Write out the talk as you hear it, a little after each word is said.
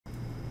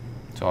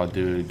So I'll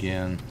do it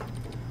again.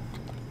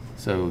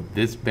 So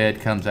this bed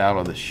comes out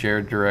of the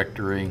shared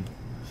directory.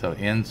 So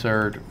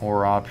insert,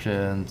 more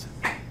options,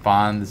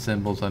 find the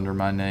symbols under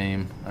my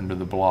name, under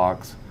the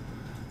blocks.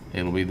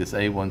 It'll be this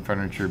A1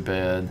 furniture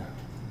bed.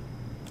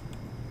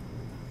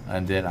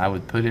 And then I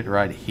would put it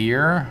right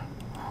here,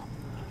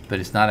 but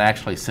it's not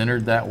actually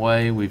centered that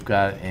way. We've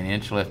got an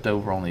inch left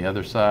over on the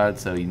other side,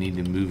 so you need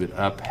to move it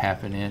up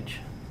half an inch.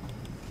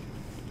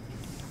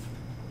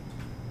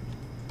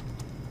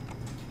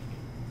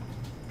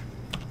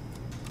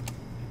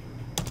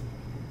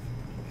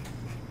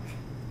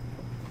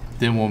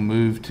 Then we'll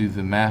move to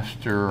the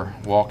master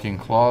walk-in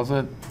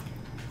closet.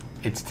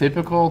 It's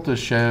typical to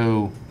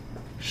show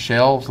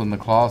shelves in the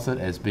closet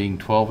as being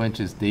 12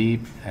 inches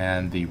deep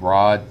and the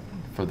rod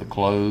for the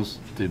clothes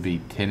to be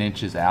 10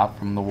 inches out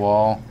from the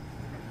wall.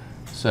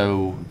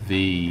 So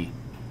the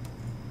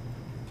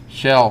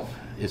shelf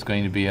is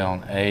going to be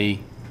on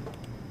A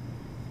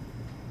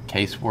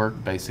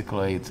casework.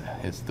 Basically,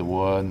 it's the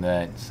one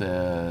that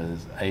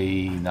says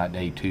A, not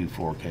A2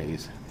 floor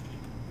case.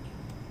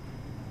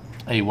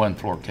 A1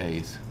 floor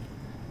case.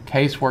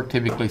 Casework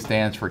typically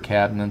stands for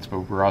cabinets, but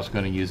we're also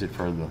going to use it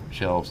for the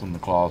shelves in the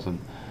closet.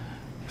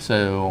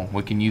 So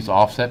we can use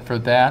offset for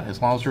that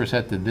as long as we're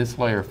set to this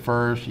layer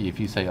first.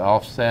 If you say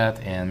offset,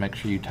 and make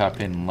sure you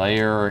type in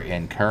layer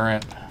and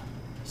current,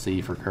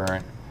 C for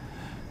current,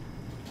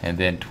 and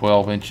then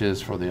 12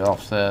 inches for the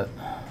offset.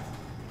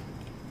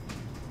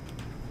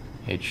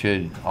 It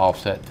should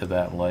offset to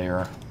that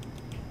layer.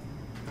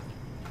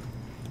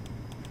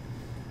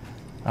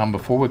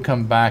 Before we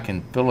come back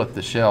and fillet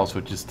the shelves,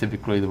 which is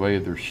typically the way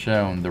they're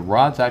shown, the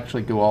rods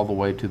actually go all the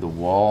way to the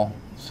wall.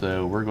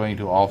 So we're going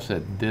to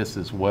offset this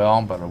as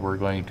well, but we're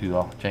going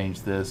to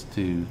change this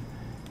to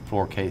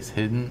floor case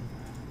hidden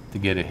to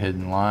get a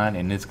hidden line,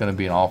 and it's going to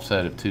be an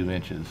offset of 2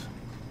 inches.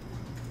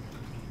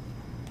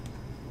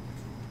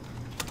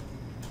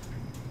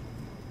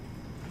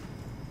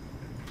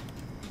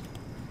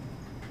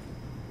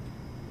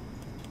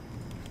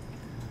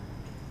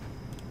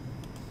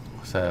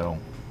 So,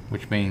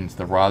 which means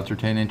the rods are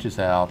 10 inches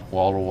out,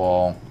 wall to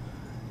wall.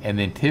 And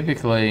then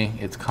typically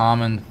it's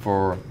common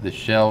for the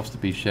shelves to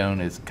be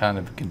shown as kind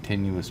of a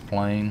continuous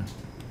plane,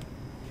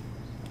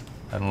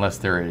 unless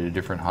they're at a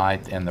different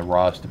height, and the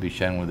rods to be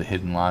shown with a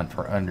hidden line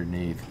for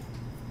underneath.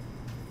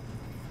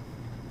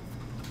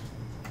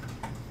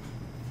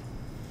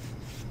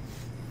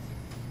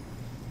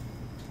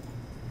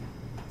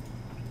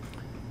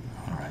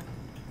 All right.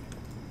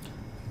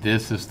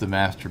 This is the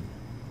master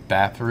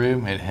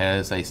bathroom. It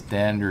has a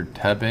standard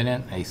tub in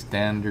it. A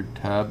standard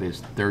tub is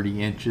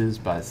 30 inches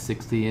by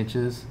 60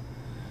 inches.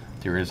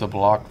 There is a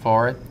block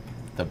for it.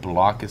 The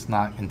block is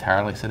not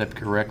entirely set up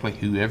correctly.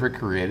 Whoever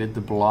created the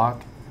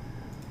block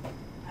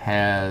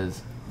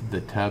has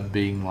the tub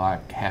being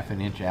like half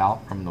an inch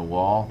out from the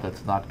wall.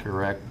 That's not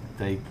correct.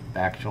 They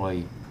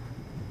actually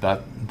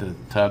butt the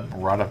tub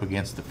right up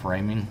against the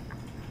framing.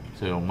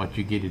 So once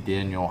you get it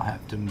in, you'll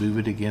have to move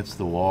it against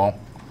the wall.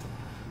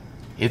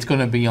 It's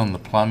going to be on the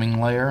plumbing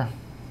layer.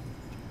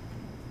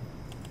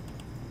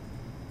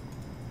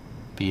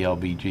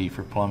 PLBG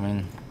for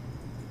plumbing.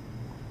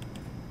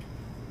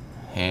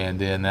 And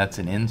then that's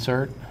an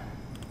insert.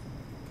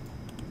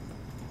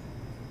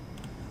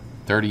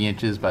 30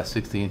 inches by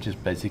 60 inches,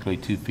 basically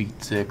 2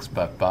 feet 6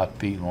 by 5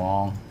 feet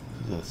long.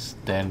 This is a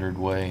standard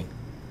way.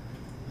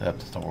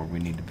 That's not where we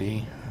need to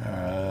be.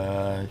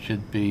 It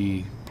should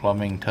be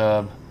plumbing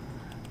tub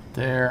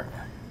there.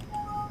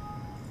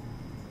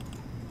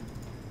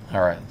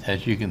 Alright,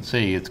 as you can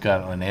see, it's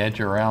got an edge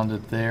around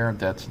it there.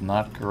 That's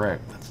not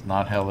correct. That's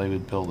not how they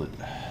would build it.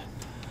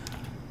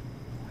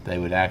 They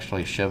would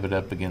actually shove it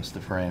up against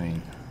the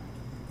framing.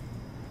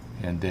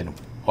 And then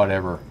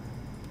whatever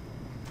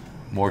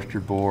moisture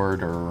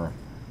board or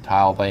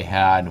tile they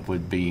had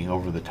would be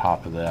over the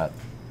top of that.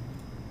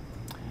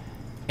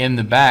 In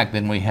the back,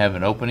 then we have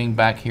an opening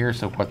back here.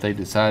 So what they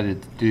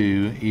decided to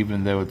do,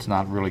 even though it's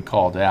not really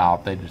called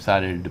out, they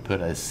decided to put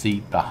a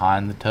seat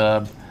behind the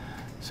tub.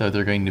 So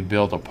they're going to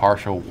build a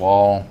partial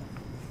wall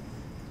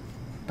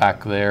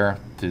back there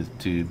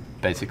to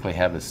basically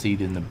have a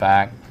seat in the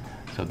back.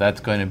 So that's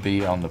going to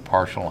be on the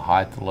partial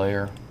height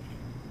layer.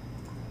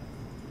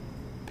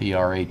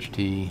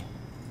 PRHT.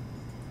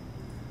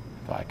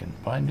 If I can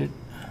find it.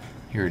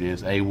 Here it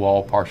is, a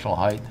wall partial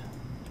height.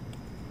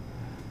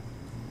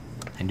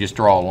 And just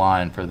draw a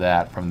line for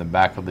that from the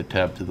back of the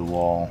tub to the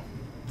wall.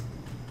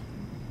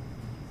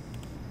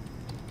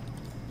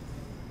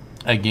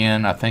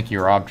 Again, I think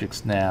your object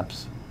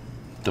snaps,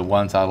 the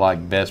ones I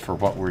like best for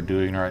what we're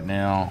doing right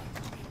now,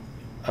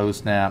 O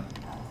snap,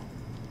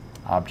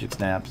 object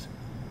snaps,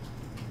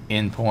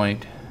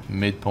 endpoint,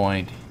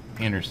 midpoint,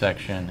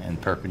 intersection, and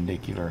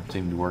perpendicular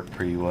seem to work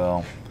pretty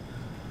well.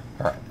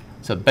 Alright,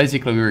 so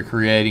basically we were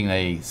creating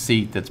a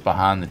seat that's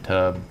behind the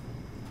tub.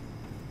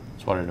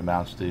 That's what it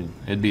amounts to.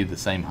 It'd be the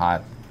same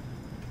height,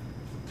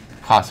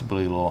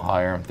 possibly a little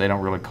higher. They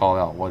don't really call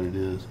out what it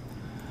is.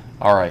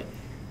 Alright.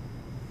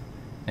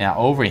 Now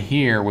over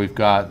here we've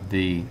got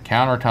the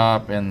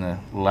countertop and the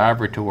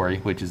lavatory,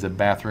 which is a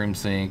bathroom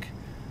sink,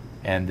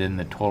 And then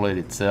the toilet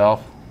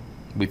itself,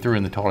 we threw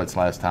in the toilets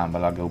last time,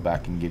 but I'll go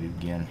back and get it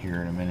again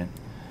here in a minute.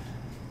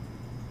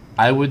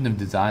 I wouldn't have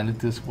designed it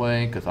this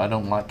way because I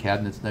don't like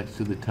cabinets next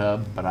to the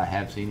tub, but I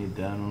have seen it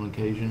done on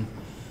occasion,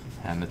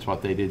 and that's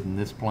what they did in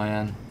this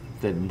plan.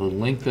 The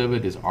length of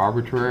it is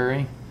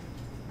arbitrary,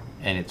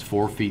 and it's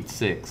 4 feet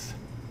 6.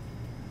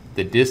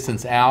 The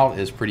distance out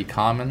is pretty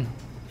common.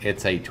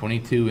 It's a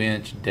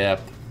 22-inch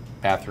depth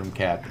bathroom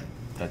cabinet.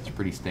 That's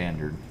pretty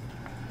standard.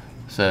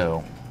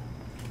 So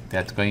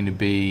that's going to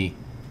be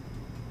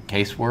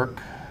casework.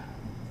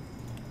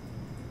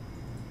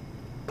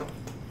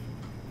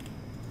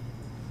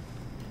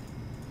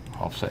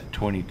 Offset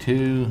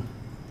 22.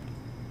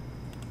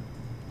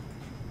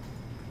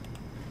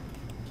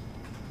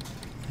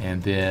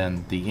 And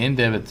then the end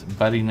of it's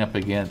butting up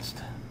against,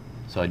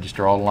 so I just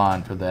draw a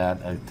line for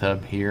that, a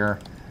tub here,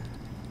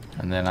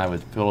 and then I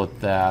would fillet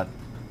that.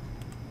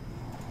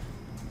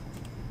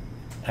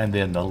 And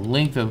then the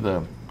length of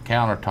the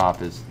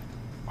countertop is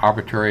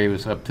arbitrary. It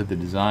was up to the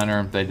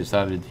designer. They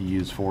decided to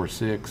use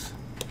 4/6.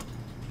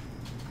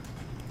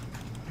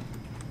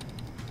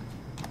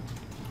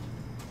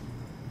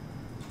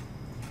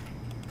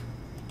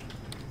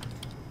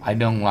 I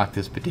don't like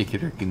this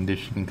particular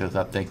condition because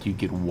I think you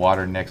get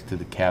water next to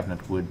the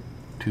cabinet wood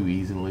too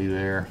easily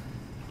there,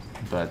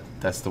 but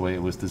that's the way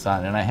it was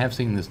designed, and I have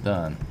seen this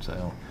done,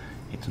 so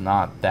it's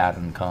not that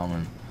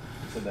uncommon.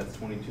 So that's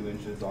 22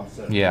 inches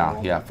offset?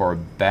 Yeah, for a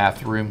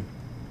bathroom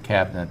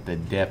cabinet, the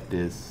depth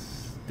is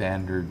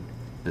standard.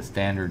 The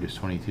standard is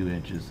 22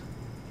 inches.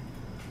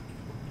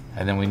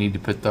 And then we need to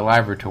put the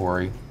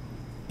lavatory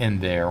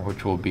in there,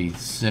 which will be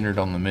centered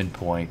on the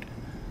midpoint.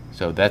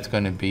 So that's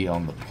going to be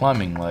on the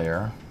plumbing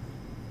layer.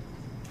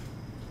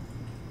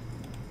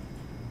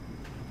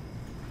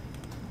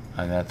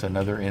 And that's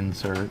another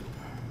insert.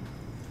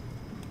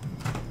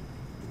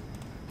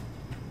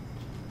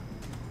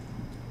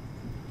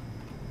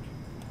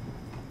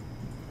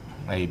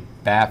 A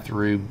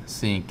bathroom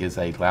sink is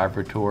a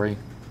lavatory,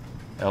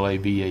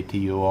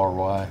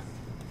 L-A-V-A-T-O-R-Y.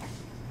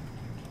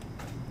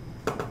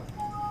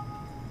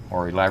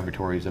 Or a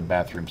lavatory is a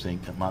bathroom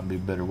sink. That might be a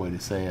better way to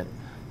say it.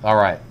 All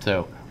right,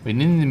 so we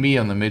need to be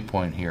on the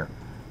midpoint here.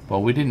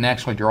 Well, we didn't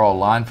actually draw a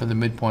line for the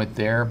midpoint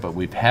there, but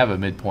we have a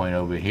midpoint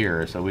over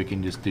here, so we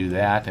can just do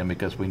that, and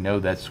because we know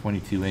that's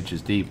 22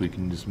 inches deep, we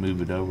can just move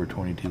it over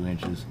 22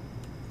 inches.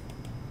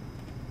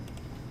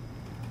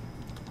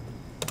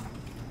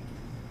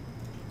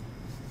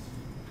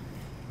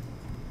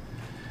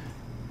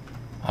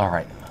 All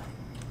right,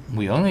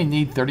 we only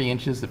need 30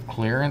 inches of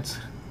clearance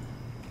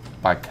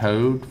by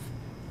code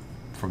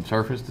from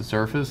surface to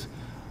surface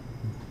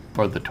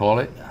for the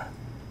toilet.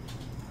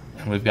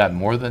 And we've got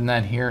more than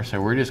that here,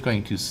 so we're just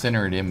going to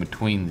center it in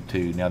between the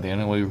two. Now, the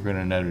only way we're going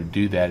to know to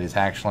do that is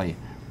actually,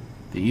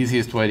 the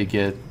easiest way to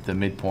get the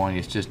midpoint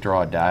is just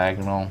draw a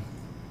diagonal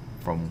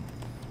from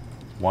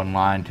one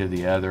line to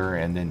the other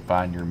and then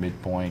find your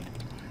midpoint.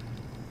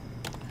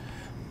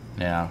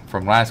 Now,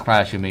 from last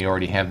class, you may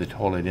already have the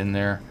toilet in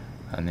there,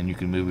 and then you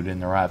can move it in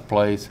the right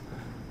place.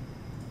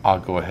 I'll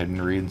go ahead and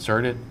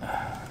reinsert it.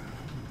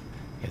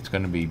 It's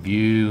going to be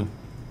view,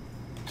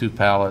 2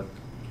 pallet,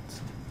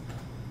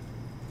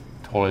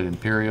 toilet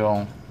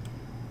imperial.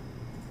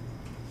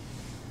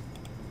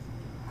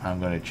 I'm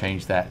going to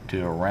change that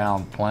to a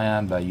round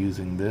plan by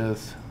using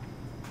this.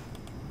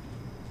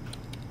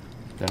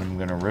 Then I'm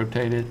going to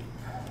rotate it.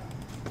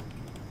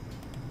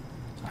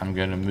 I'm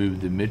going to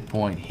move the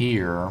midpoint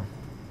here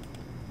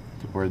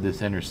to where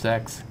this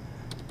intersects,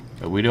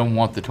 but we don't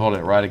want the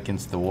toilet right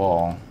against the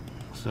wall,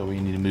 so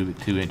we need to move it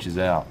 2 inches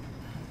out.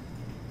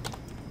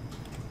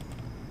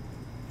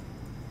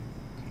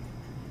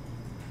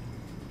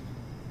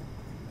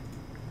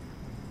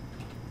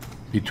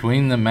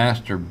 Between the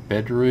master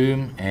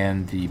bedroom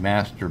and the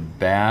master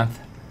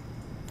bath,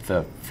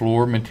 the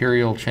floor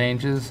material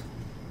changes.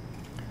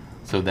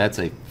 So that's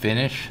a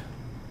finish.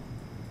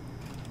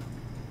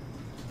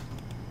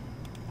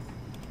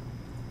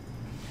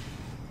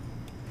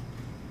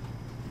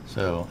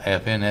 So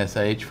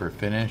FNSH for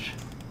finish.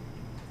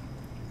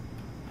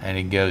 And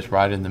it goes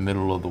right in the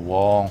middle of the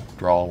wall.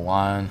 Draw a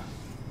line.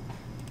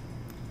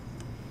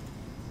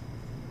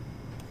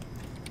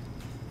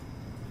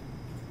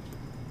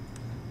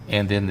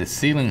 And then the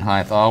ceiling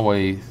height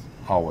always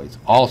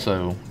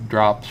also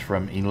drops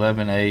from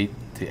 11.8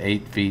 to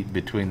 8 feet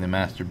between the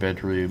master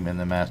bedroom and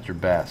the master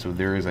bath. So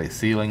there is a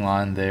ceiling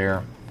line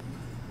there,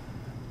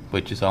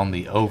 which is on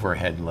the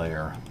overhead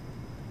layer.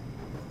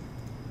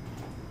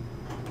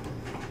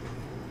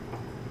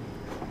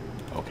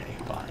 Okay,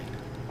 fine.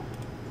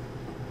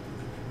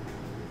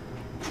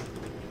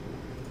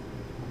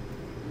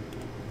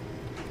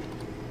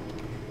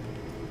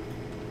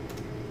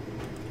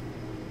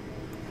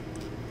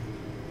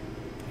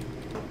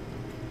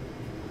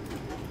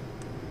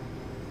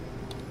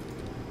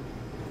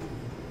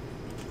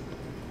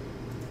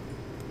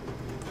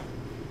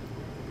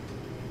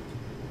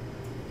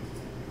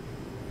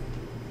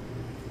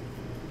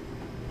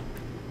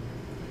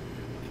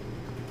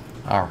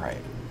 All right.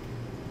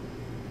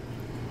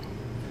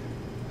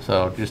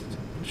 So just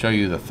show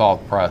you the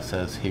thought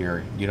process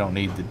here. You don't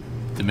need to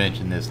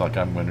dimension this like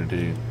I'm going to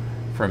do.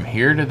 From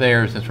here to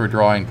there, since we're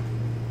drawing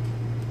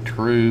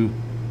true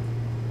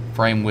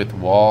frame width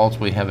walls,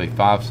 we have a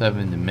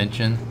 5'7"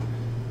 dimension.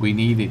 We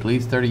need at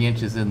least 30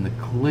 inches in the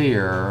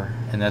clear,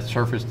 and that's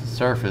surface to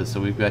surface,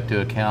 so we've got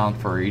to account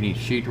for any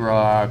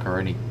sheetrock or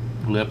any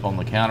lip on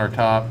the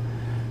countertop.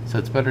 So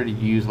it's better to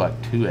use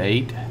like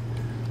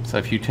 2.8. So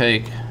if you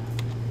take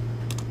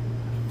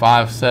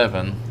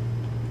 5'7",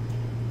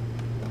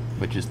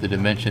 which is the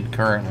dimension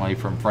currently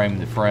from frame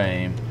to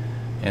frame,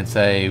 and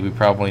say we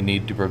probably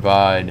need to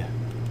provide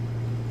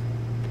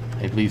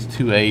at least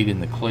 2.8 in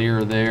the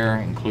clear there,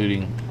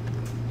 including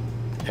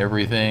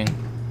everything,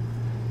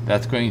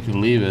 that's going to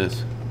leave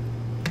us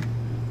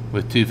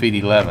with 2 feet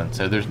 11.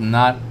 So there's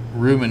not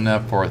room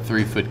enough for a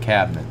 3-foot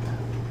cabinet.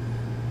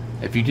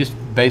 If you just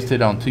based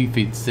it on 2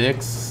 feet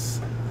 6,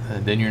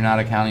 then you're not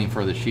accounting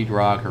for the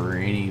sheetrock or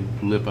any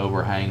lip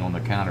overhang on the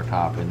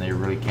countertop, and they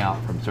really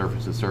count from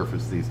surface to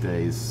surface these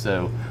days.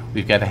 So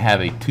we've got to have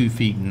a 2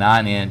 feet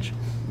 9 inch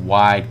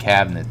wide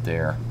cabinet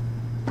there.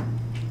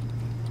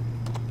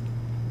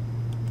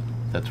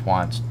 That's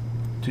why it's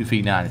 2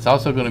 feet 9. It's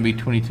also going to be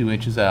 22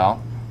 inches out.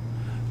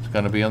 It's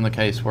going to be on the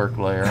casework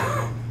layer.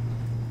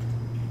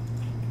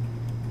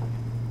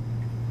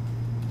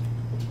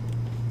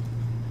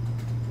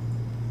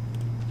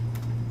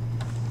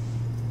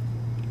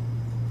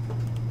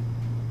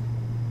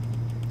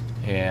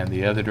 And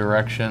the other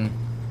direction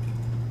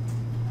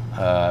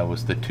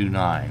was the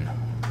 2.9,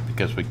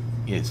 because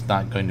it's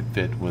not going to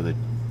fit with a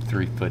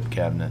 3-foot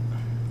cabinet.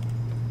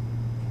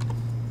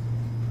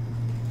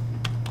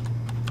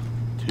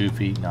 2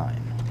 feet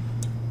 9.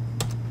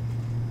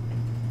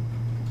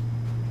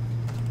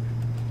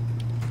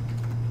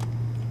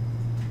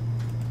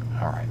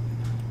 Alright.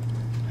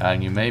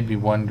 And you may be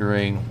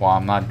wondering why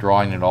I'm not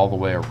drawing it all the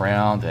way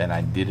around, and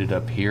I did it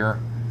up here.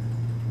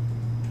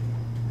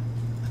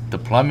 The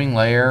plumbing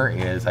layer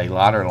is a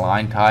lighter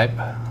line type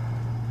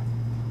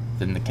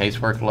than the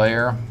casework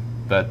layer,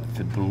 but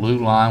the blue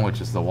line,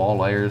 which is the wall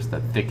layer, is the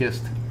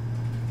thickest.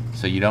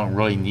 So you don't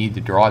really need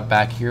to draw it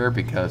back here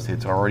because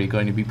it's already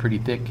going to be pretty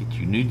thick.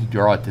 You need to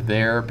draw it to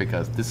there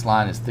because this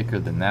line is thicker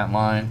than that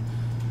line.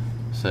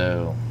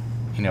 So,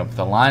 you know, if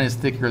the line is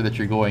thicker that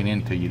you're going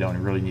into, you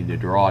don't really need to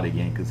draw it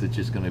again because it's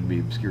just going to be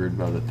obscured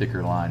by the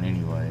thicker line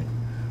anyway.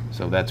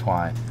 So that's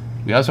why.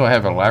 We also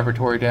have a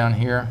lavatory down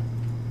here.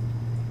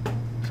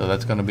 So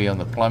that's going to be on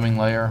the plumbing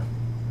layer.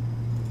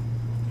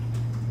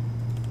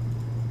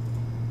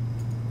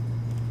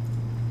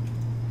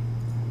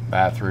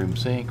 Bathroom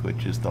sink,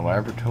 which is the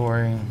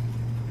lavatory.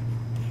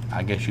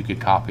 I guess you could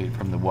copy it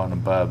from the one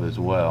above as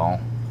well.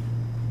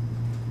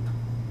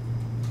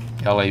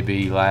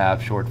 LAB,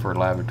 lab, short for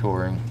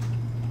lavatory.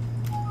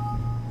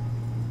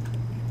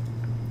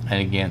 And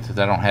again, since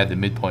I don't have the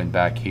midpoint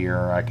back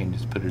here, I can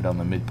just put it on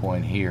the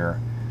midpoint here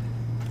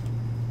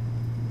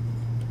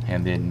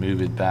and then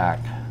move it back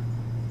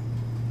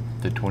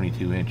to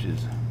 22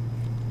 inches.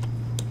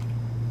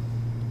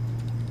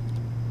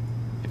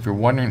 If you're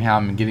wondering how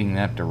I'm getting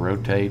that to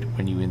rotate,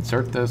 when you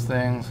insert those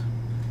things,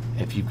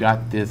 if you've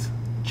got this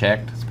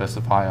checked,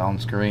 specify on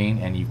screen,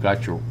 and you've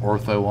got your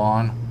ortho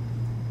on,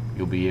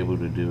 you'll be able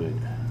to do it.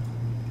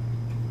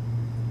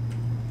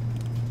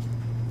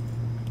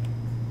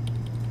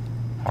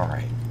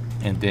 Alright,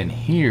 and then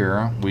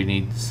here we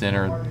need to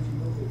center. How far did you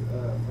move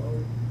it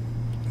forward?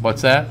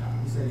 What's that?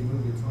 You said you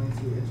moved it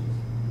 22 inches.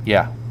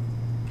 Yeah.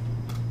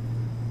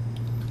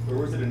 Where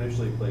was it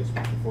initially placed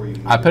before you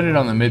moved I put it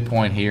on the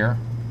midpoint here.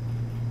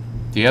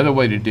 The other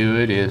way to do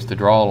it is to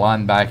draw a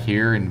line back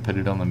here and put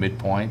it on the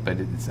midpoint, but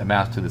it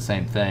amounts to the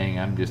same thing.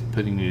 I'm just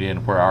putting it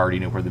in where I already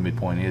know where the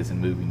midpoint is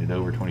and moving it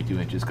over 22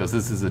 inches because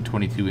this is a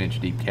 22-inch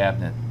deep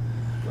cabinet.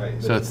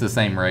 Right. So it's the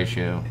same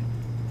ratio.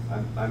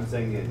 I'm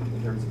saying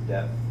in terms of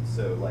depth.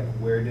 So like,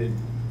 where did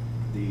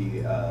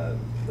the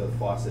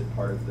faucet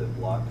part of the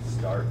block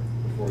start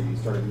before you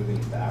started moving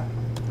it back?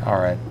 All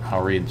right,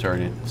 I'll reinsert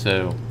it.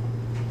 So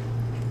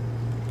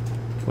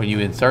when you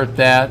insert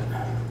that,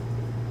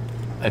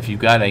 if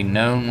you've got a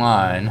known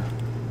line,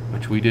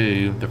 which we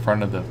do, the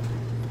front of the,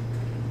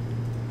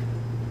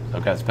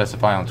 I've got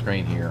specify on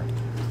screen here.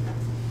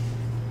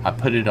 I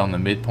put it on the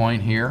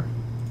midpoint here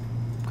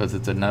because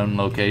it's a known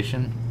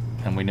location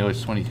and we know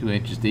it's 22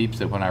 inches deep,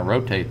 so when I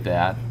rotate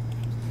that,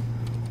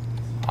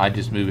 I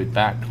just move it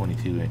back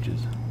 22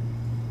 inches.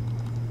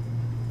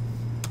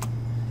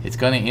 It's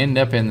going to end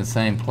up in the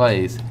same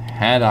place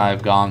had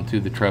I've gone to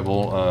the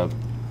trouble of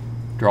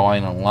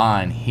drawing a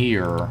line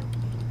here,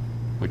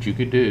 which you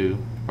could do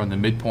from the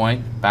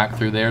midpoint back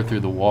through there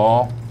through the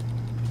wall.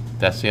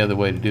 That's the other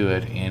way to do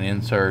it, and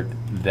insert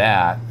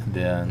that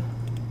then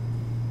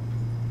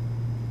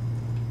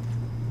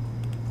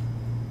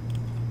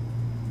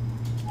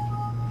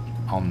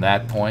on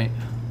that point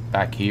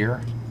back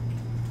here.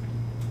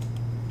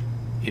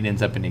 It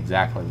ends up in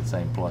exactly the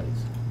same place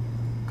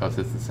because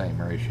it's the same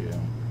ratio.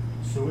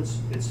 So it's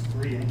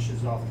 3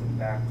 inches off the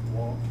back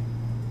wall?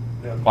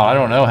 Well, I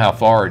don't know how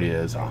far it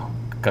is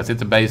because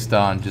it's based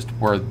on just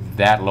where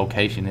that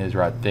location is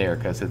right there,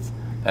 because it's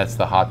That's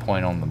the hot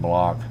point on the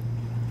block.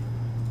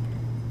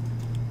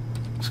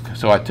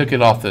 So I took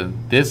it off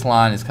this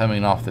line is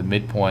coming off the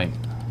midpoint.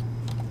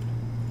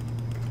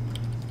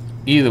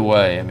 Either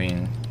way, I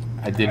mean,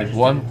 I did it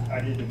one.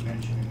 I didn't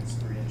mention it's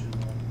 3 inches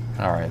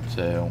long. Alright,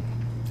 so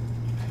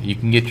you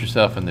can get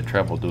yourself into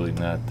trouble doing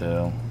that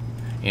though.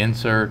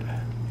 Insert,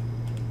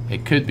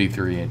 it could be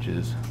 3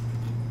 inches.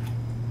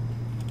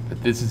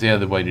 But this is the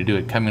other way to do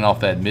it. Coming off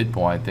that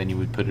midpoint, then you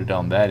would put it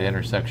on that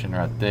intersection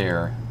right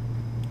there.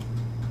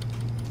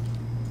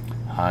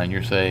 And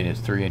you're saying it's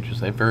 3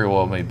 inches. It very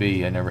well may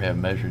be. I never have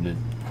measured it.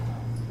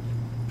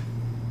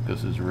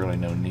 Because there's really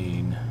no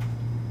need.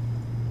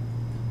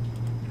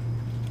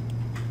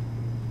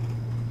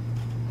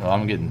 Well,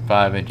 I'm getting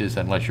 5 inches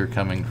unless you're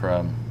coming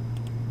from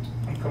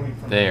I'm coming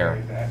from there.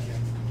 the very back,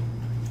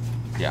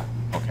 yeah.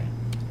 Yeah, okay.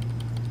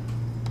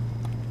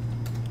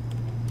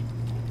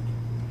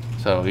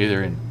 So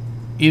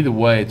either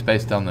way, it's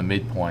based on the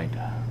midpoint,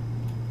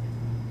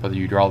 whether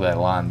you draw that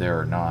line there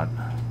or not.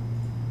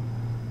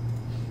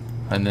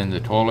 And then the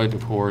toilet,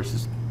 of course,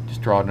 is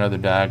just draw another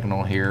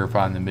diagonal here,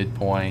 find the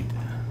midpoint,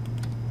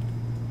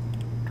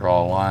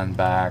 draw a line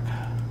back,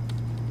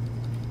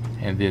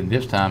 and then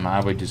this time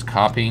I would just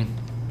copy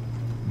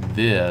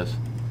this,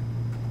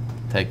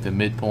 take the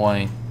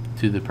midpoint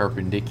to the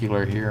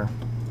perpendicular here.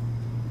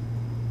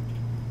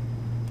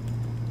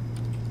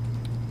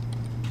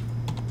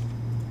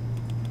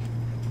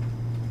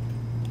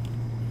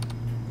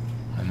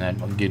 And that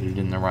will get it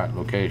in the right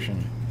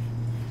location.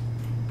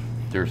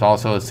 There's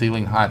also a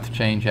ceiling height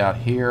change out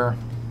here.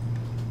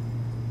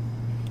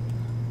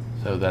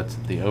 So that's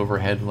the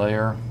overhead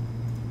layer.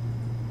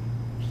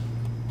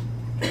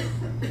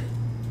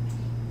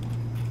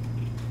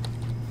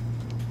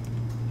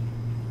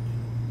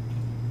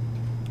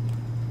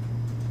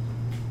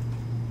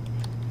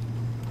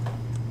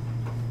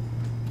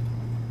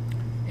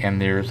 And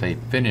there's a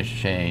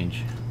finish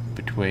change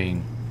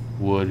between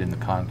wood and the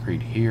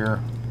concrete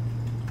here.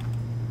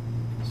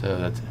 So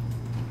that's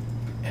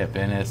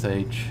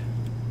FNSH.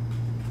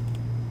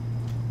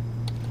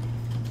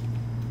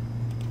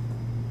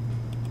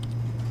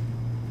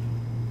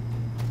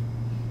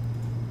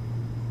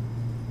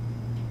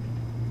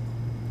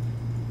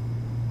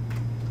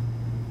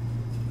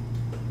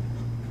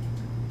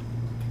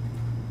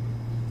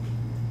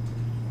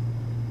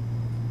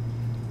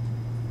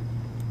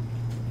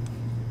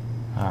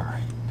 All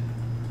right.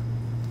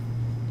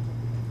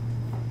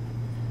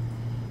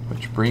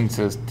 Which brings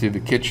us to the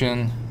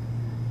kitchen.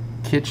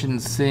 Kitchen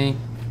sink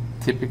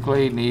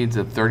typically needs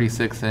a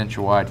 36-inch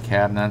wide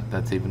cabinet.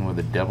 That's even with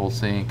a double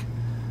sink.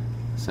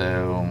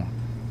 So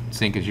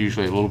sink is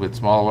usually a little bit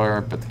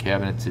smaller, but the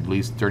cabinet's at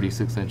least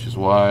 36 inches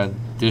wide.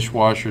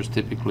 Dishwasher's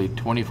typically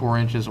 24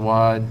 inches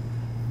wide.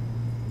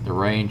 The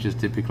range is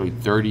typically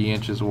 30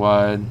 inches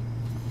wide.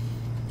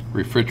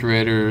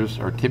 Refrigerators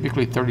are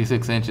typically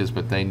 36 inches,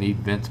 but they need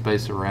vent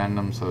space around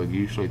them, so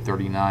usually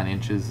 39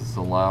 inches is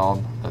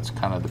allowed. That's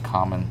kind of the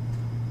common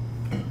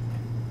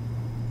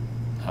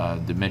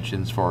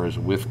dimensions as far as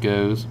width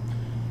goes.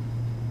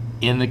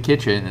 In the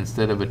kitchen,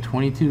 instead of a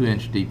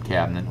 22-inch deep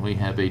cabinet, we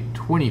have a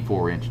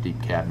 24-inch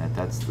deep cabinet.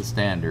 That's the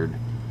standard.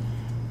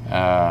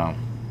 And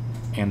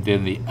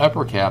then the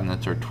upper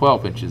cabinets are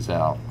 12 inches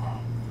out.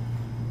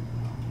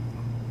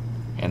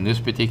 In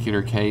this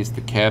particular case, the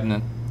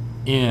cabinet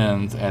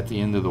ends at the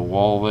end of the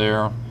wall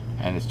there,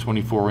 and it's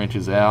 24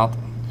 inches out.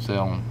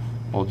 So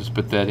we'll just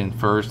put that in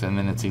first, and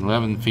then it's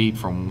 11 feet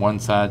from one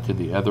side to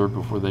the other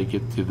before they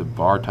get to the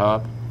bar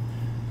top.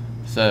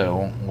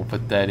 So we'll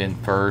put that in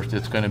first.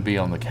 It's going to be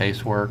on the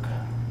casework.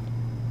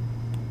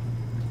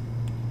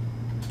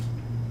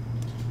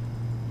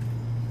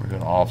 We're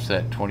going to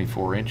offset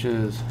 24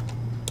 inches,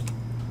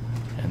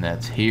 and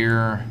that's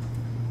here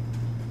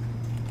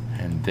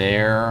and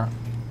there,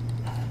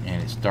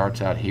 and it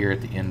starts out here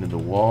at the end of the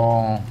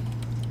wall.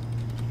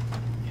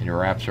 It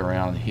wraps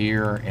around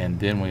here,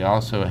 and then we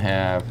also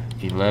have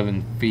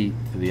 11 feet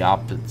to the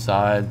opposite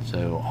side,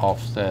 so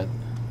offset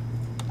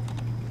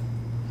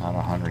not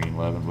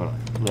 111, but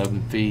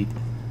 11 feet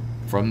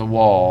from the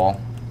wall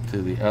to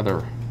the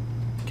other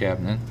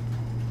cabinet.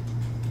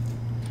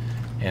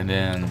 And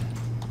then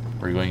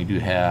we're going to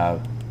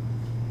have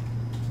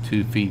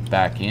 2 feet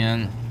back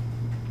in,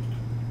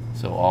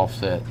 so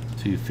offset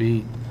 2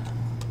 feet,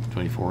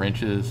 24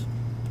 inches.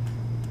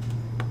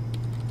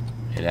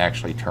 It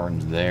actually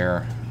turns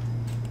there.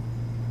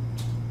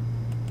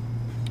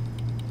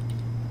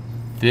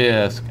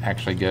 This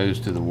actually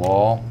goes to the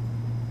wall,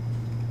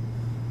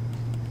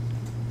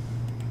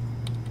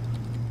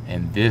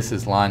 and this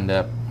is lined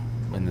up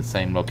in the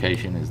same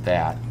location as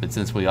that, but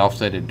since we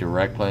offset it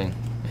directly,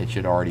 it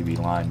should already be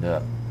lined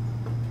up.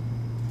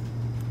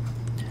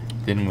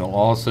 Then we'll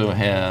also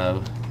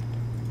have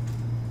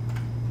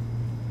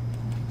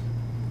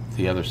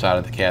the other side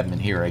of the cabinet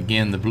here.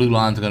 Again, the blue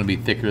line is going to be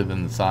thicker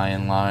than the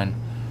cyan line,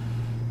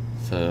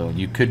 so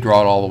you could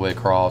draw it all the way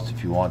across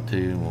if you want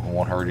to. It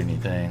won't hurt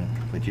anything,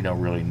 but you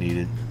don't really need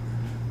it.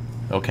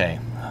 Okay,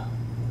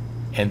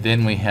 and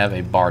then we have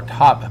a bar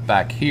top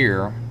back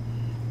here,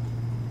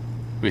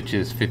 which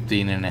is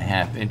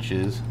 15.5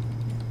 inches,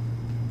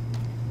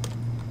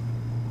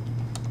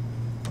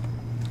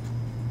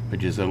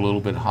 which is a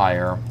little bit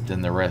higher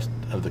than the rest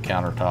of the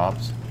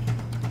countertops,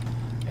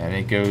 and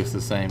it goes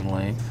the same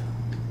length.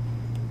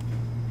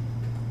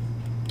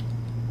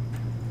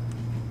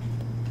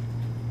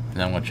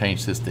 And I'm going to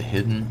change this to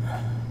hidden,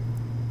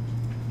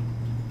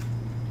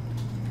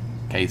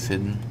 case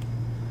hidden.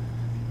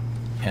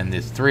 And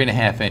it's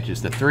 3.5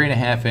 inches. The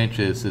 3.5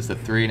 inches is the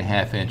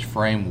 3.5 inch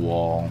frame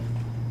wall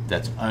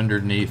that's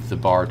underneath the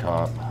bar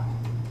top.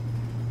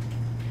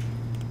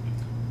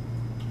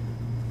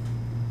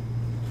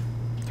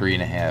 Three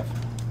and a half.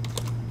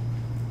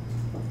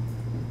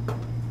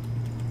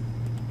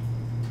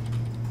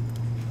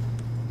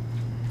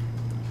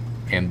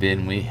 And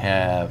then we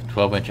have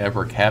 12-inch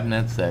upper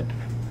cabinets that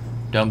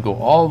don't go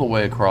all the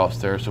way across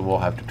there, so we'll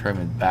have to trim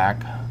it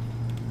back.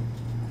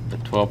 The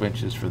 12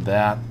 inches for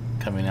that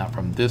coming out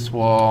from this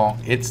wall.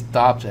 It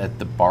stops at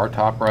the bar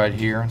top right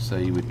here, so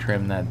you would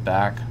trim that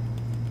back.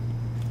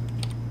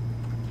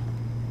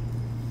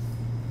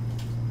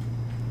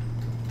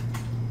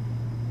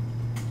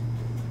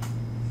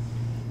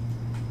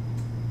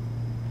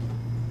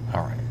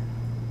 Alright.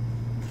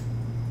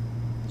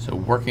 So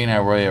working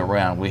our way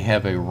around, we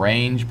have a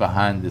range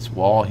behind this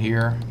wall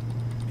here.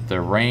 The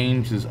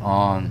range is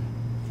on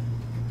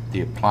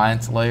the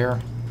appliance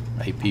layer,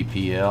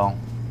 APPL.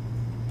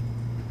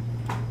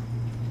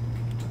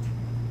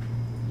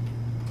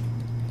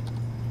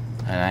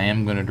 And I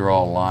am going to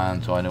draw a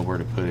line so I know where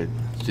to put it.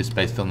 It's just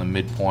based on the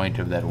midpoint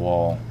of that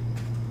wall.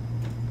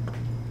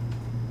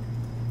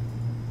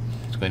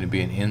 It's going to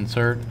be an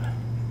insert.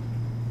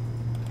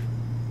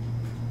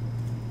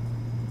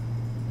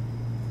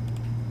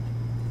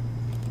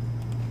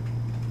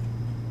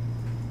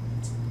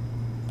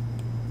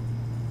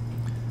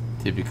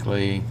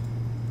 Typically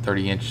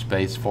 30-inch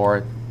space for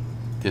it.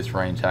 This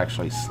range is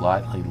actually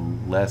slightly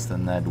less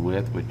than that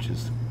width, which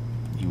is,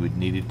 you would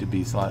need it to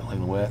be slightly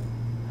width.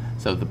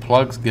 So the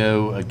plugs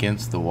go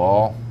against the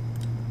wall.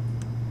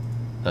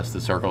 That's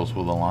the circles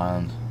with the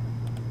lines.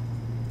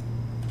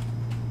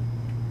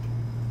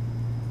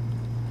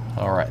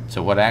 Alright,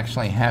 so what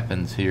actually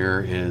happens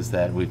here is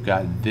that we've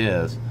got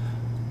this,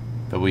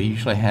 but we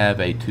usually have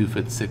a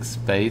 2'6"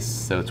 space,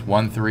 so it's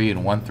 1'3"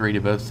 and 1'3"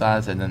 to both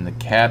sides, and then the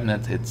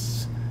cabinets,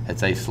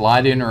 it's a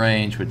slide-in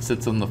range which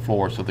sits on the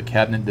floor, so the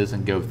cabinet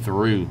doesn't go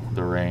through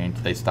the range.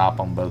 They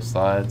stop on both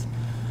sides.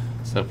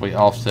 So if we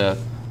offset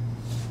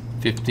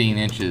 15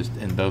 inches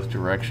in both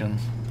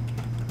directions,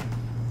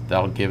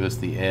 that'll give us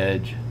the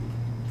edge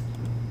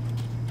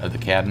of the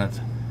cabinets.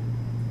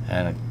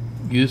 And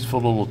a useful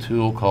little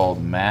tool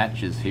called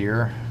match is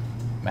here,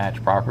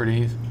 match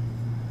properties.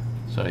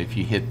 So if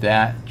you hit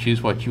that,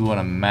 choose what you want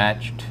to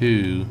match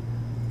to,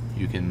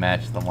 you can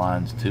match the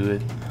lines to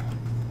it.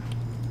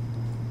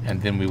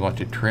 And then we want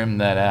to trim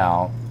that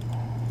out,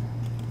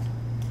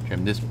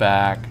 trim this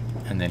back,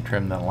 and then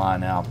trim that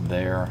line out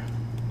there.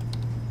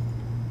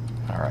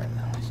 Alright,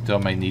 still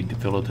may need to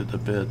fill it a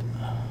bit,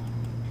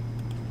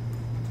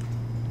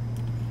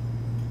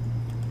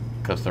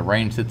 because the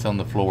range sits on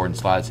the floor and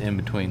slides in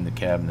between the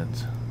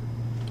cabinets.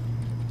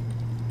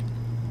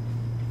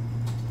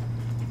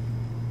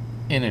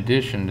 In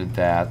addition to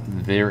that,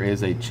 there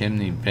is a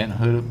chimney vent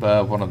hood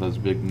above, one of those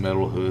big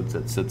metal hoods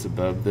that sits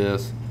above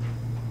this.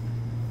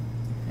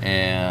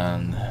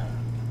 And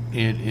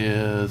it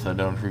is, I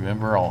don't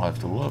remember, I'll have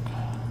to look,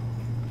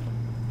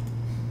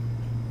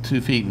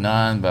 2 feet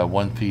 9 by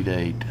 1 feet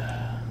 8.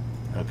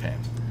 Okay,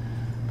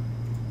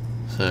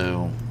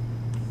 so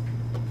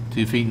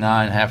 2 feet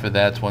 9, half of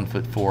that's 1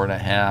 foot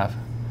 4.5,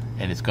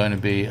 and it's going to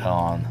be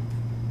on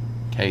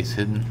case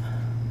hidden,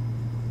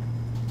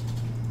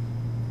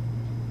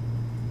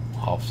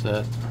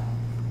 offset.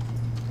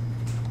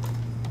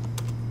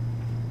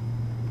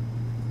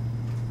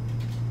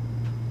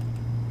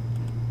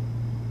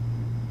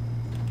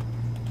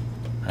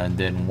 And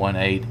then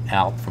 1/8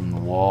 out from the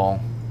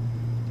wall.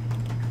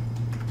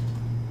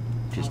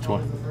 Just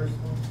 20.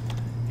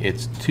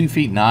 It's 2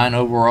 feet 9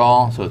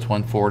 overall, so it's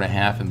 1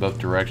 4.5 in both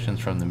directions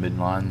from the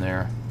midline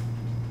there.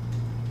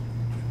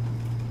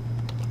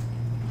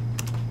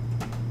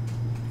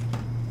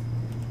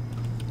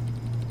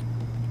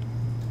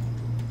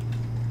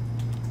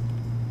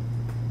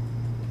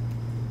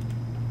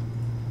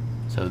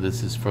 So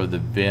this is for the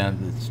vent.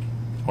 It's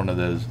one of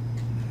those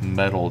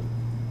metal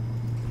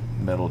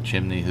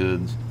chimney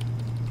hoods.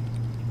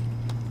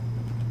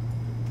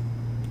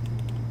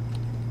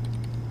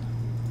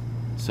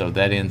 So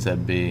that ends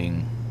up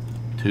being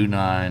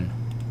 2.9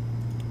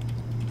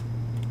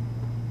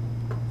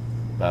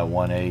 by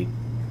 1/8,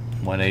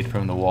 1/8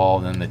 from the wall,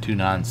 and then the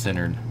 2.9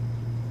 centered.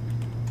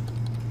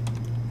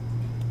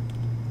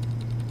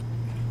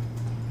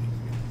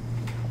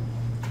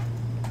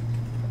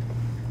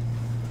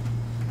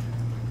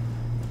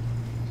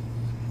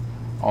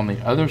 On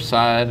the other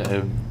side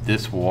of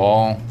this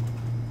wall,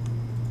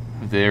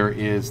 there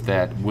is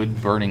that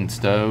wood burning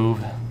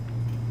stove,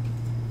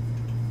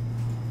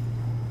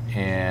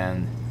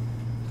 and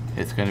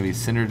It's going to be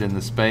centered in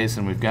the space,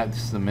 and we've got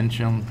this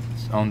dimension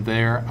on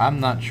there. I'm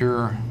not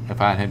sure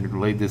if I had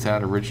laid this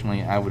out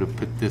originally, I would have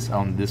put this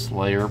on this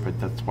layer, but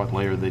that's what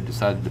layer they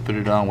decided to put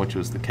it on, which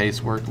was the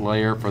casework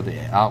layer for the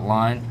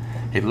outline.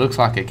 It looks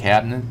like a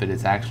cabinet, but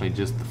it's actually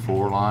just the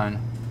floor line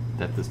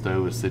that the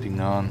stove is sitting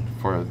on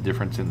for a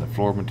difference in the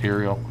floor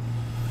material.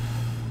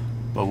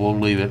 But we'll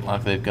leave it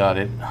like they've got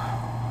it.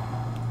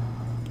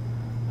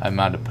 I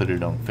might have put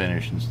it on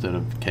finish instead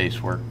of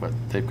casework, but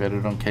they've got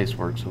it on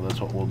casework, so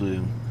that's what we'll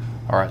do.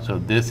 Alright, so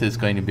this is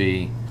going to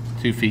be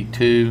 2 feet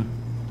 2.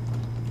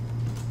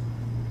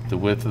 The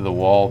width of the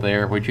wall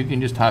there, which you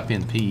can just type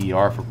in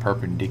PER for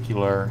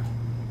perpendicular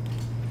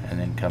and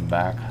then come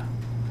back.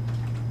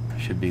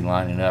 Should be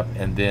lining up.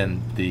 And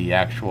then the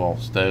actual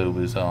stove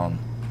is on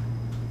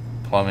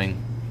plumbing.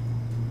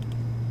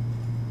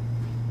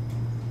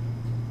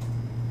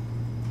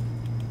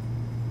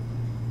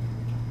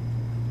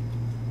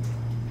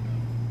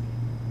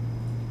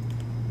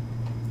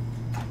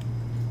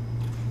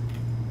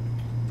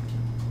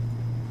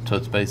 So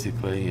it's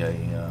basically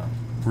a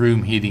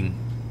room heating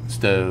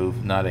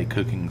stove, not a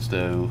cooking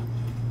stove.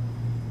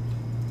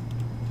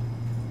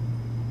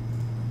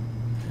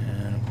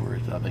 And where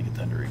is it? I think it's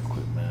under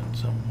equipment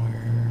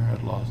somewhere.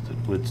 I lost it.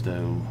 Wood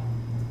stove.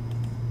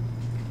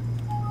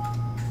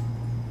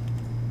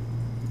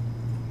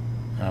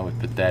 I would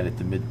put that at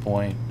the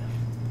midpoint.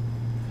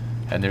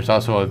 And there's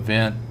also a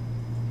vent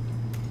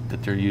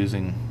that they're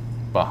using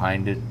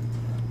behind it.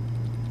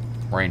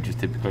 Ranges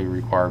typically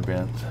require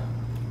vents.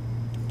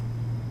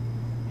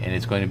 And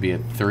it's going to be a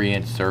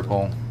 3-inch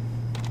circle.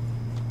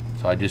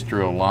 So I just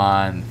drew a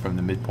line from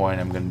the midpoint.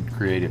 I'm going to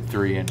create a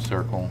 3-inch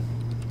circle.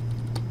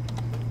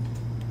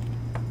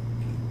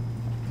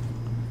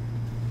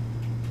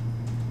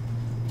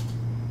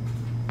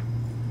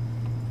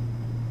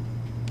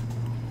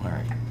 All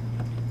right.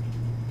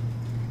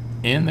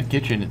 In the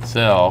kitchen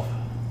itself,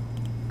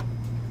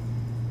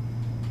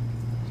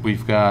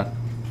 we've got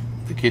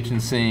the kitchen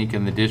sink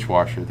and the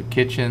dishwasher. The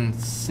kitchen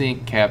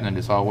sink cabinet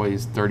is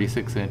always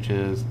 36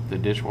 inches. The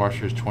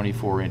dishwasher is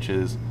 24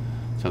 inches.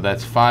 So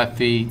that's 5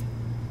 feet.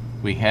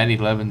 We had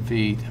 11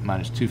 feet.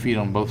 Minus 2 feet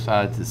on both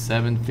sides is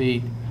 7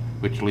 feet,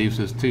 which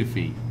leaves us 2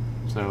 feet.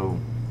 So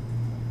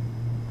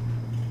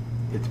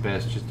it's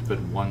best just to put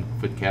 1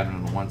 foot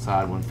cabinet on one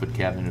side, 1 foot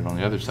cabinet on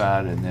the other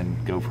side, and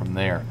then go from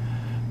there.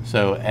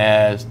 So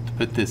as to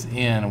put this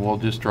in, we'll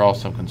just draw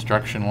some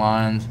construction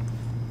lines.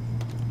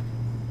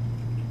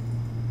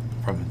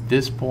 From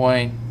this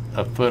point,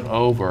 a foot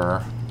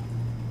over,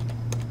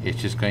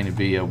 it's just going to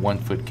be a 1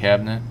 foot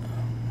cabinet.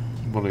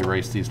 We'll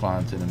erase these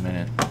lines in a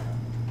minute.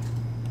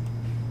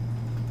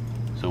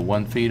 So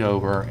 1 feet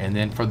over, and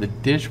then for the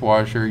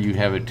dishwasher, you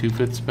have a 2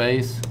 foot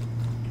space.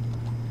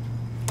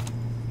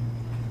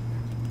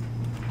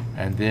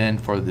 And then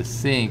for the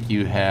sink,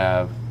 you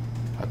have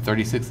a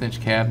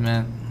 36-inch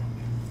cabinet.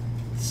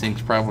 The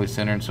sink's probably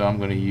centered, so I'm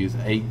going to use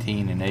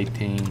 18 and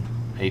 18,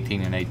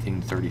 18 and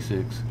 18,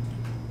 36.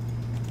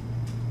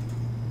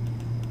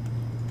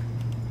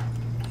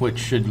 Which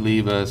should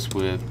leave us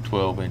with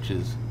 12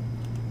 inches,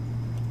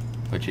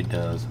 which it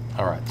does.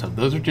 All right, so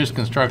those are just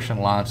construction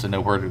lines to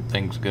know where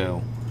things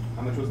go.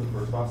 How much was the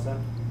first offset?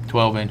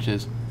 12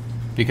 inches,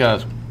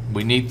 because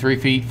we need 3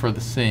 feet for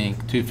the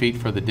sink, 2 feet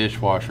for the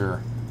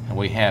dishwasher, and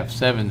we have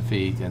 7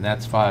 feet, and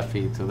that's 5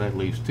 feet, so that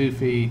leaves 2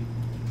 feet,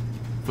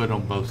 foot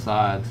on both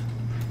sides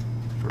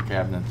for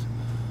cabinets.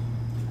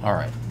 All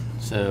right,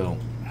 so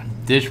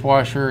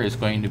dishwasher is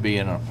going to be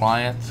an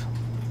appliance.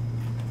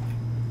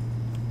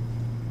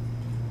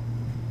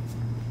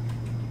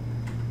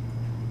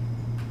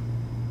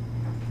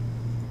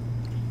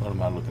 What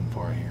am I looking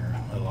for here?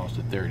 I lost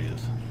it. There it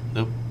is.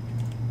 Nope.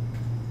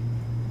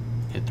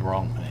 Hit the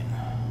wrong thing.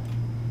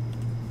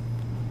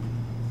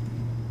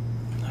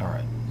 All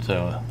right.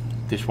 So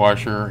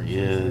dishwasher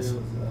is. It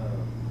was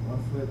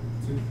 1 foot,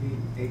 2 feet,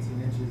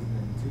 18 inches, and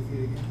then 2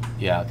 feet again?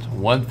 Yeah, it's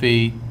 1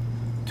 feet,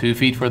 2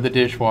 feet for the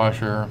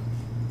dishwasher.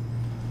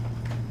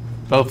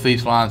 Both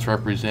these lines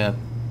represent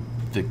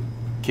the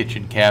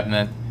kitchen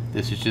cabinet.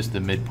 This is just the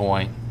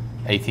midpoint.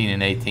 18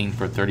 and 18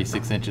 for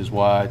 36 inches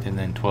wide, and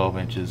then 12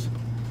 inches.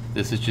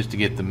 This is just to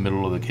get the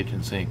middle of the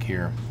kitchen sink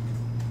here.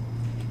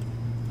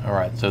 All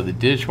right, so the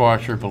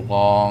dishwasher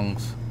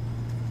belongs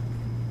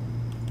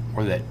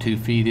where that 2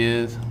 feet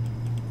is.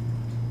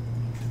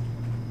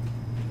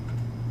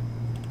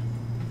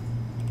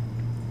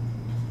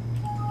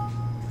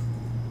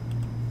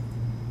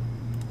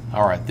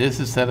 All right, this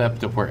is set up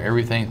to where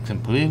everything's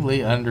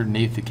completely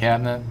underneath the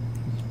cabinet.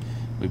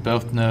 We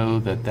both know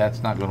that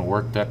that's not going to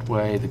work that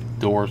way. The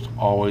door's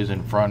always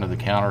in front of the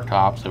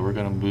countertop, so we're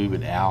going to move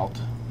it out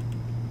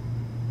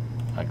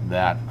like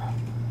that,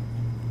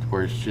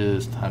 where it's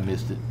just, I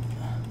missed it,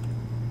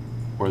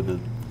 where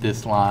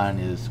this line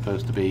is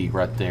supposed to be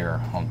right there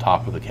on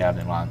top of the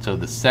cabinet line. So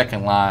the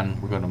second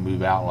line we're going to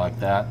move out like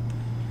that,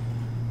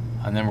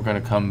 and then we're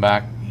going to come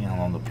back, you know,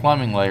 on the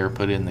plumbing layer,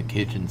 put in the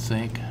kitchen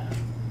sink.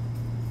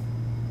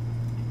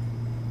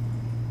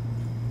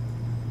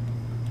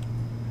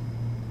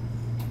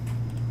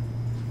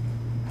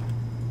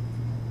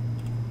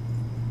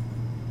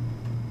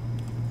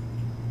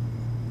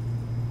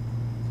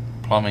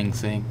 plumbing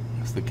sink.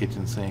 It's the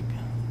kitchen sink.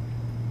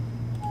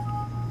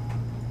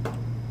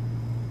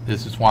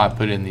 This is why I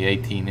put in the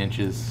 18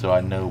 inches, so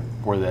I know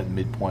where that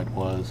midpoint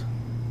was.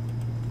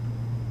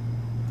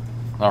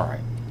 All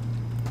right.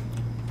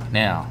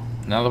 Now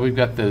that we've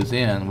got those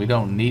in, we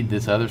don't need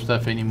this other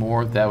stuff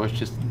anymore. That was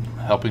just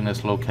helping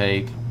us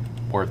locate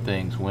where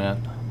things went.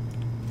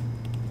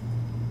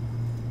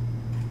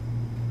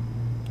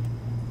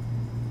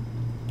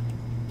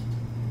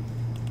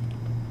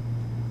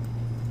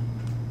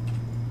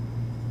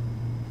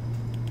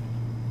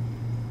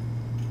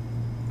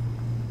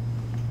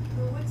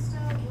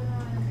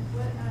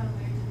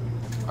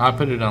 I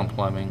put it on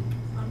plumbing.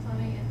 On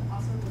plumbing and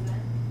also the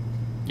vent?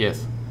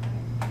 Yes.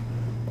 Okay.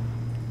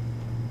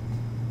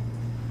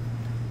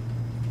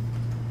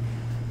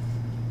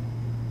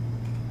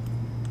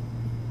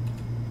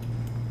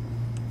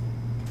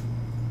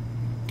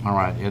 All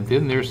right, and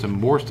then there's some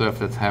more stuff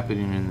that's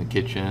happening in the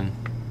kitchen.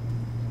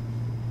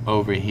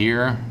 Over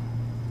here,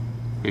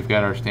 we've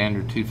got our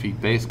standard 2 feet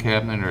base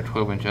cabinet, our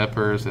 12-inch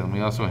uppers, and we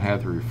also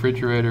have the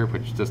refrigerator,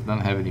 which does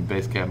not have any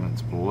base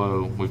cabinets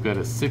below. We've got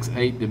a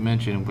 6'8"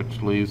 dimension,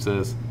 which leaves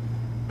us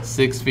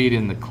 6 feet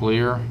in the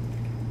clear,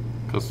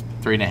 because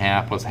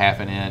 3.5 plus half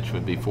an inch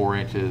would be 4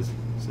 inches.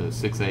 So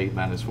 6'8"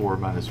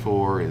 minus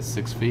 4 is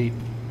 6 feet.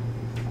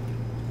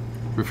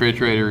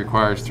 Refrigerator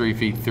requires 3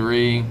 feet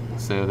 3,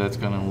 so that's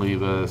going to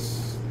leave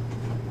us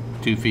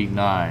 2 feet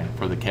 9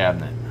 for the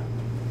cabinet.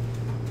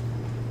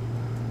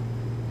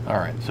 All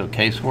right, so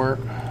casework.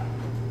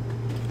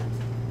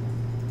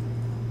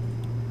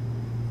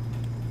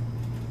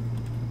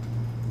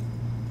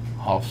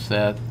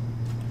 Offset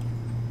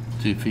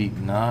 2 feet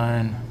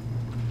 9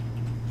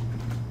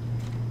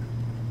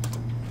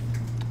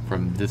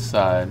 from this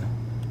side,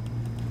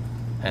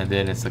 and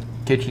then it's a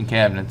kitchen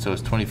cabinet, so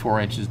it's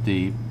 24 inches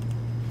deep.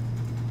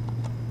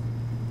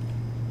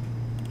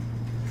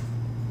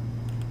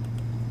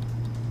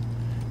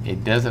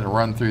 It doesn't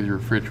run through the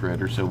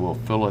refrigerator, so we'll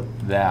fill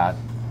it that.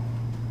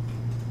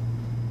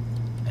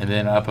 And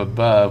then up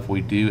above,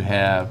 we do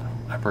have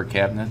upper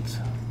cabinets.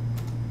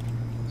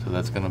 So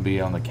that's going to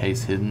be on the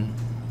case hidden.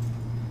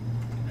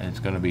 And it's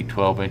going to be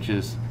 12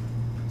 inches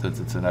since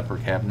it's an upper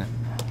cabinet.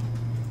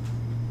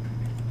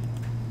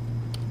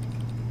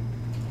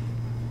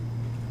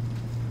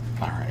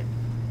 All right.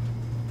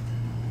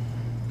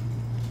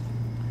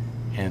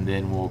 And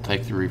then we'll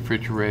take the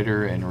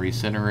refrigerator and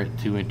recenter it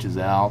 2 inches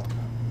out.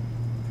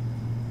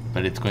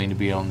 But it's going to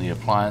be on the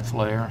appliance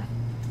layer.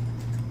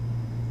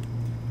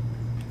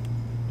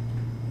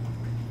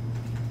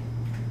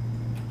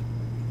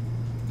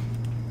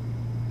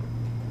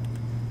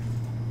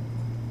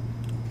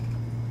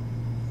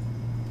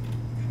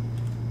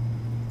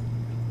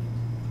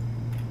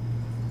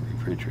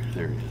 Refrigerator,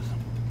 there it is.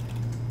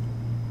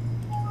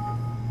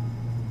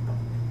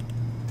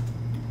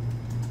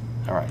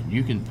 All right,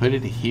 you can put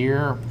it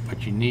here,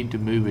 but you need to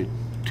move it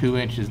 2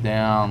 inches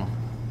down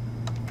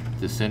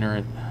to center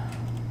it,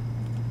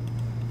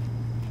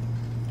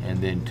 and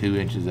then 2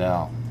 inches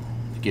out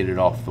to get it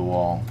off the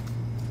wall,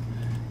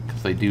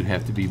 because they do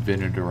have to be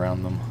vented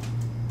around them.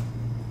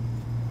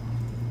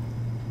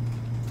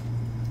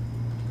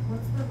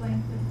 What's the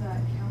length of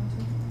that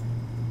counter?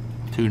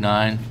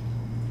 2.9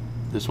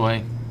 this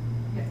way,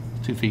 Yes.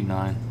 2 feet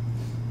 9,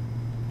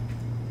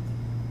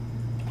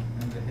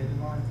 And the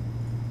hidden line?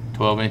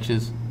 12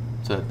 inches.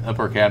 So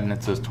upper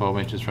cabinet says 12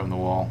 inches from the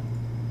wall.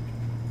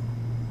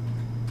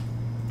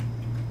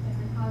 And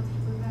then how deep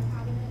was that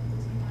cabinet?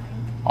 Was it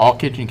 9? All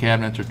kitchen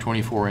cabinets are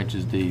 24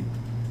 inches deep.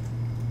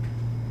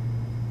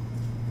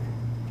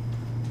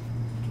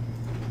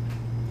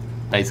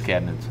 Base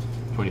cabinets,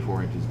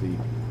 24 inches deep.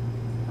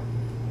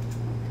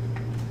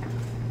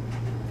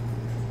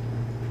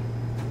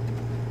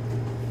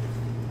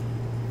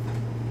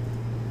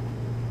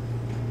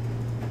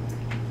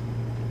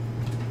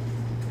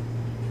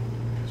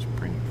 Just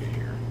bring it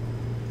here.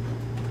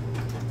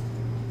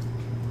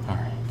 All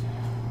right.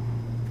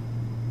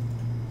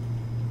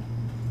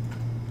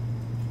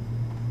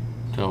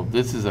 So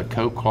this is a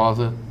coat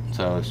closet,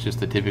 so it's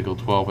just a typical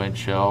 12-inch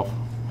shelf,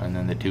 and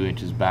then the 2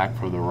 inches back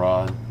for the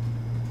rod.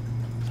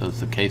 So it's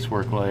the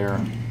casework layer.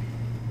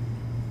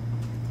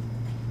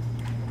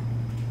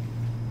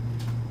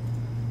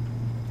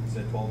 You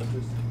said 12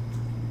 inches?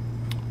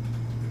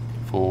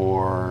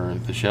 For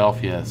the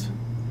shelf, yes.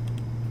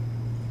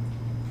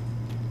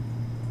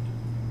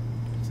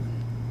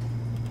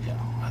 Yeah,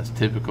 that's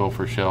typical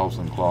for shelves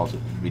and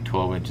closets. It'd be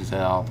 12 inches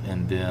out,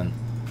 and then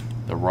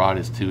the rod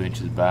is 2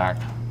 inches back,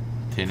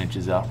 10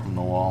 inches out from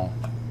the wall.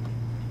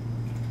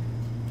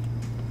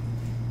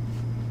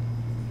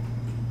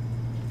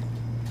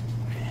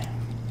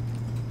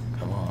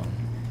 Come on.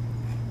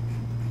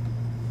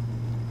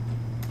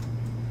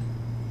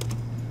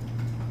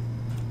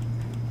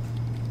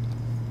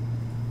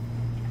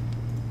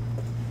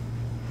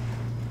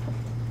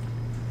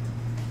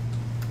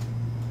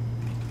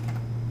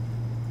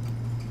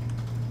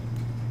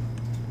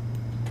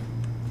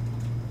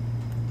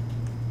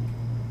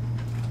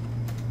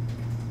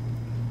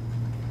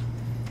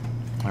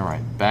 All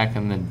right, back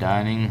in the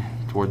dining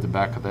toward the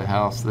back of the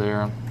house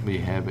there, we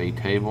have a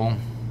table.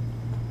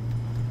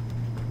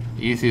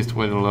 The easiest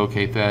way to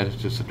locate that is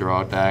just to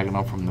draw a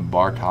diagonal from the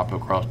bar top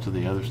across to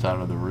the other side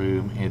of the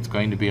room. It's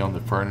going to be on the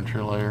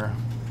furniture layer.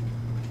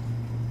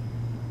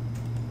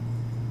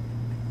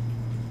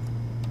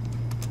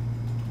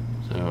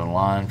 So a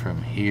line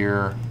from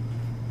here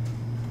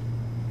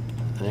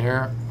to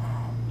there.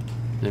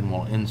 Then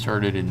we'll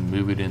insert it and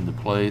move it into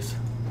place.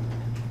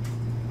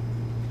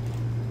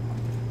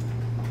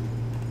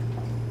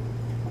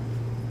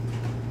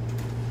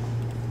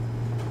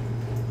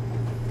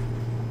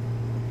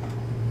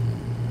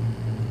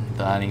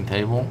 Dining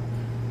table.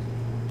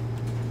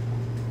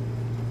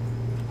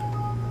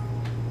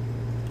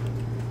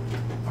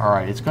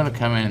 Alright, it's going to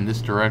come in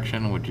this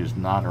direction, which is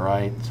not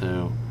right,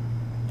 so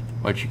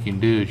what you can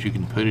do is you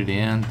can put it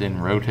in, then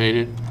rotate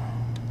it.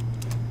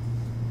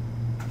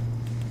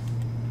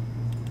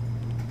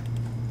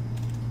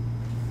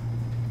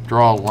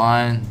 Draw a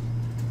line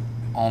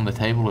on the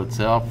table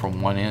itself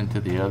from one end to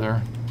the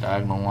other,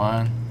 diagonal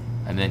line,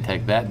 and then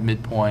take that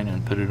midpoint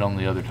and put it on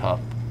the other top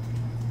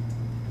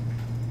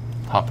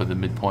of the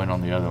midpoint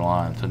on the other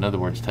line. So in other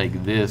words,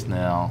 take this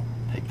now,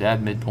 take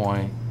that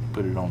midpoint,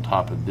 put it on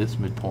top of this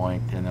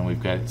midpoint, and then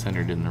we've got it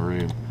centered in the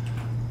room.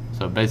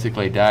 So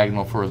basically a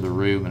diagonal for the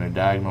room and a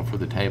diagonal for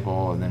the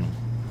table, and then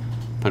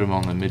put them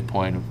on the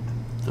midpoint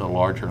of the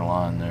larger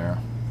line there.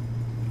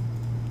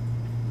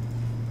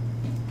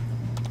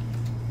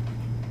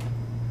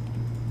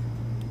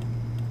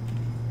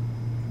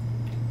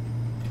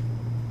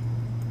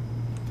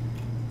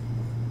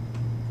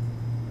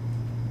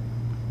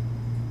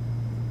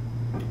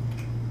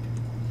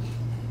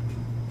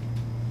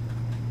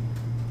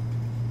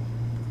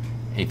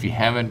 If you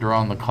haven't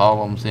drawn the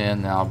columns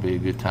in, now would be a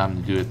good time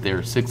to do it.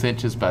 They're 6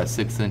 inches by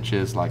 6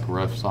 inches, like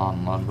rough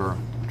sawn lumber,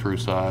 true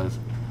size.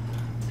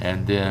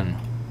 And then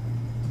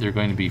they're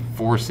going to be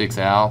 4/6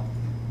 out.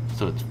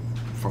 So it's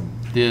from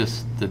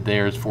this to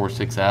there is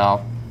 4/6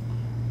 out.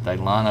 They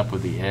line up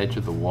with the edge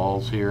of the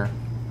walls here.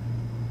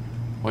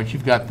 Once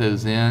you've got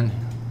those in,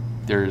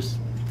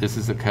 this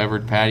is a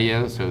covered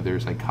patio, so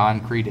there's a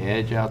concrete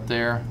edge out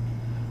there.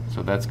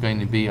 So that's going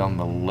to be on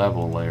the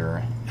level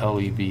layer,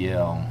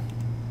 LEVL.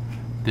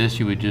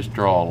 This you would just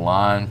draw a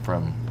line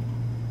from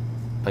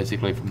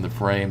basically from the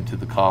frame to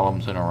the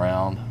columns and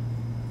around.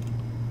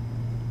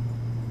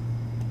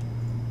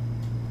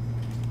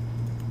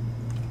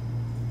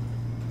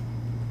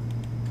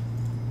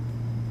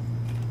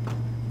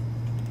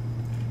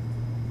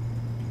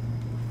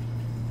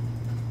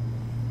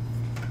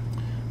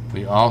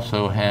 We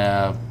also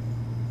have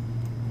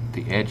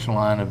the edge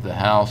line of the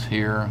house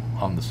here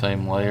on the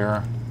same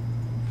layer.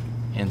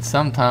 And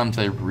sometimes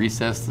they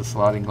recess the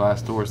sliding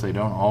glass doors. They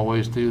don't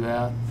always do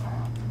that,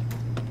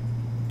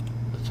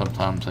 but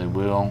sometimes they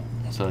will.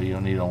 So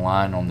you'll need a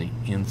line on the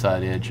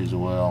inside edge as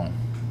well.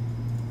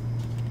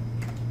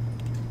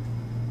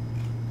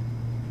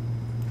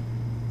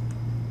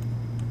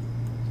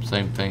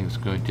 Same thing is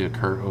going to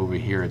occur over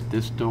here at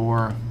this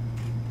door.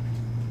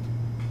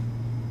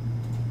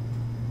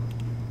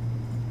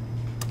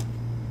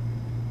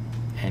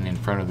 And in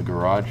front of the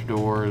garage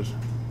doors.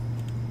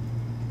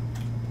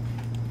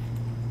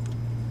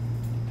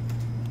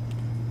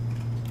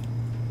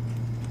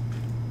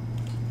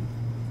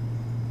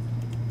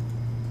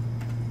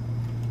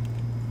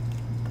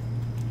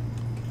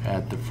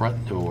 At the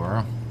front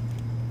door.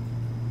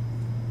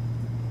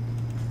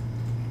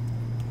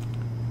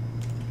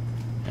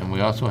 And we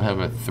also have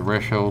a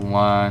threshold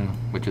line,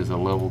 which is a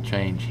level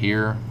change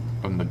here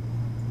from the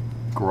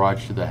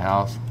garage to the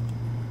house.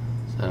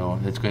 So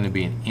it's going to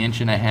be 1.5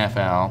 inches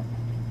out.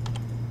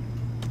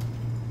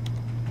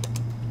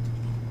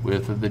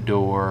 Width of the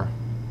door.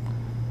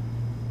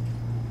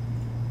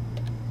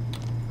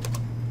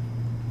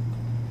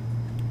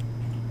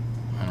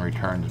 And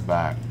returns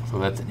back. So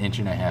that's 1.5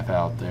 inches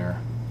out there.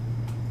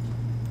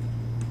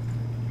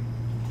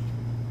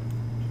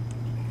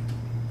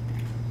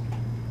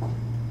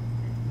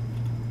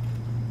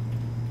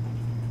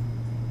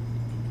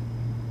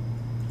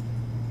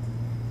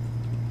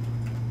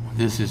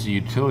 This is the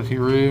utility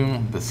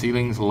room. The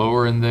ceiling's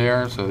lower in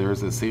there, so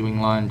there's a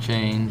ceiling line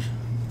change.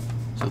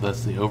 So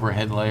that's the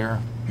overhead layer.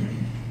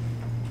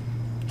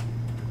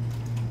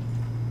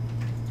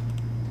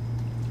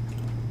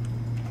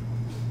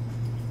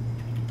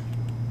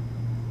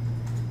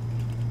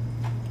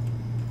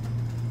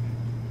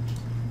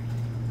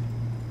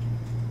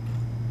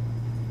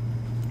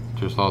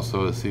 There's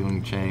also a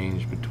ceiling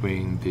change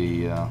between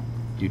the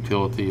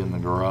utility and the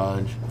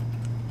garage.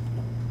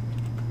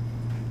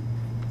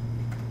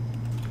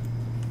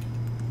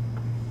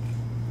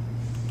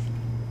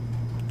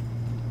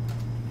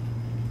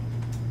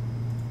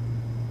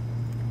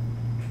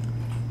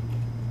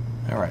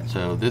 Alright,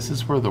 so this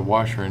is where the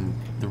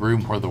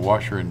room where the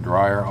washer and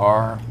dryer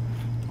are.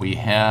 We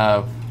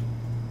have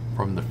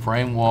from the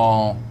frame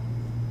wall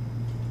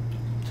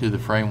to the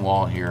frame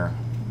wall here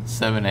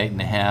 7,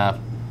 8.5.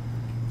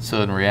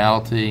 So in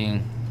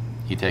reality,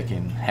 you take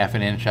in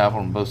 1/2 inch out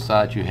on both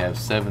sides, you have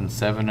 7,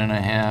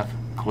 7.5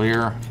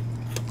 clear.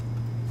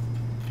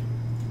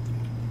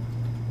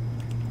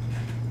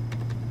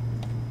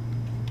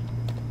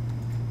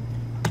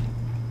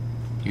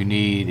 You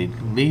need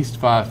at least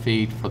 5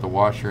 feet for the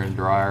washer and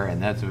dryer,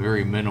 and that's a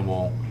very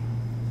minimal.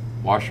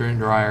 Washer and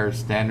dryer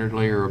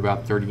standardly are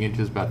about 30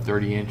 inches, about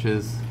 30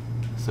 inches.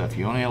 So if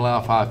you only allow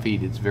 5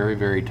 feet, it's very,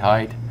 very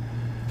tight.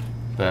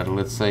 But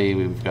let's say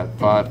we've got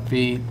 5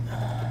 feet.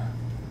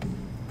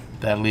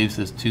 That leaves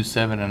us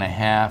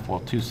 2.7.5.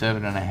 Well,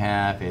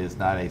 2.7.5 is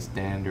not a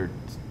standard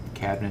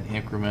cabinet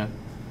increment.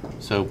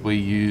 So if we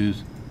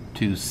use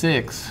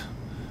 2.6,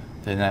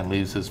 then that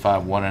leaves us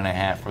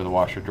 5.1.5 for the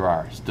washer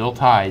dryer. Still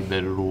tight, but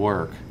it'll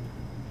work.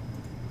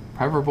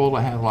 Preferable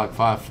to have like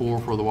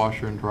 5.4 for the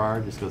washer and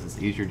dryer, just because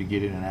it's easier to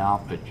get in and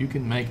out, but you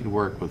can make it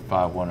work with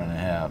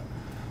 5.1.5.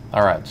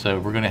 All right, so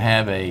we're going to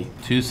have a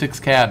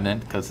 2.6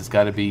 cabinet, because it's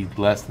got to be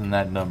less than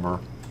that number,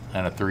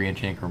 and a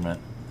 3-inch increment.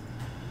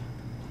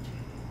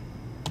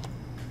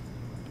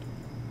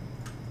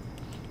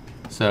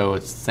 So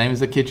it's the same as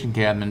the kitchen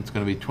cabinet. It's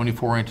going to be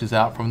 24 inches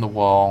out from the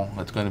wall.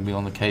 It's going to be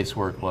on the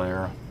casework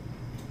layer.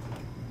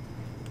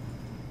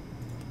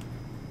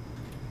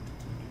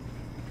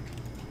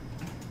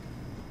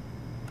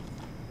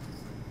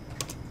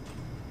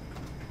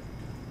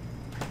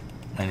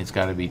 And it's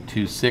got to be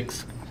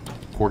 2.6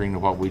 according to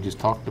what we just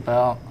talked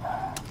about.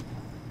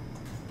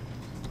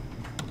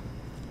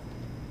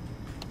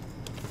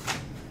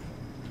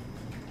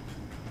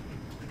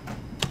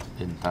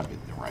 Didn't type it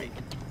right.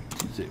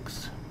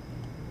 2.6.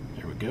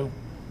 There we go.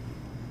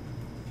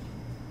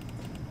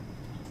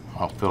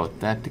 I'll fillet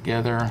that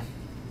together.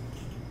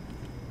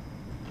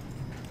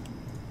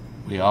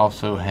 We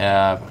also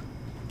have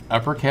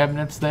upper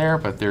cabinets there,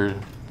 but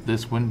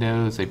this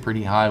window is a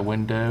pretty high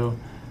window,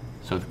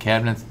 so the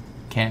cabinets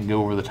can't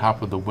go over the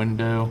top of the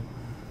window,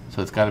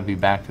 so it's got to be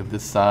back to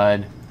this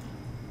side.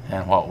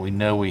 And what we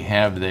know we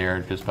have there,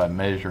 just by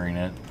measuring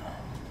it,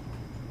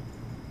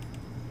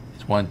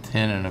 it's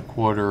 110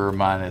 1/4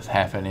 minus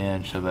 1/2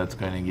 inch, so that's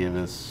going to give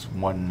us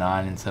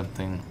 1.9 and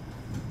something.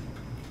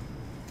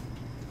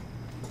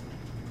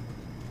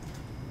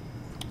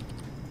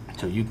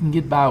 So you can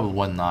get by with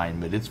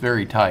 1.9, but it's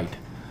very tight.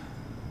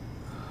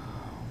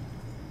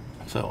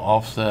 So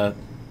offset,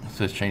 let's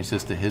just change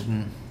this to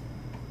hidden.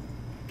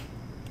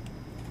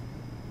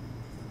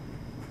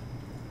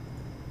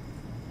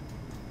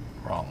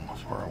 Wrong,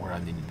 that's where I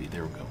need to be.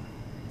 There we go.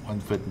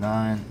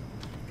 1'9".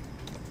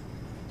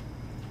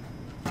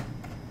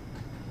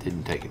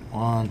 Didn't take it.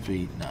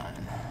 1'9".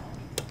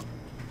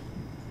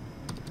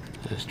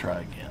 Let's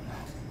try again.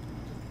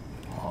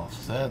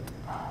 Offset.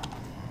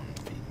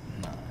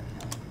 1'9".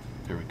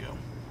 There we go.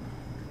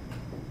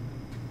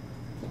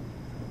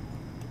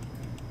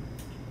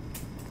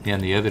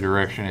 In the other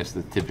direction, it's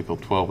the typical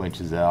 12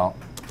 inches out.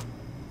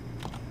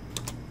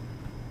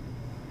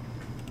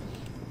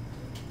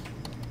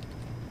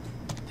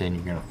 Then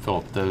you're going to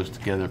fillet those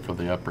together for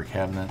the upper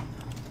cabinet.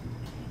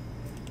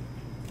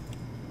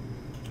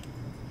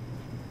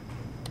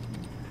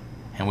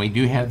 And we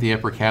do have the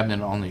upper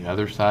cabinet on the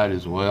other side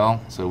as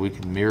well, so we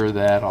can mirror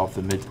that off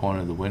the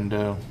midpoint of the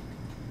window.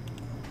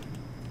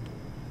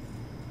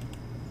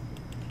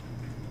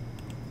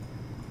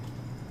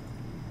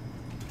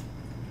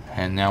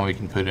 And now we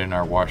can put in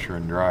our washer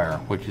and dryer,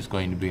 which is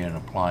going to be an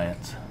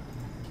appliance.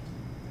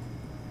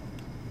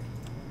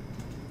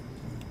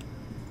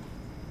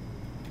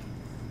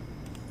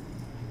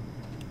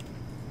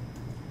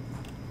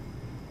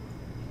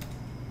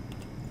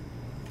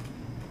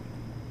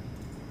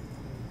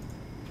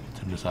 As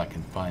soon as I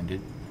can find it.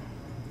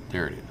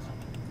 There it is.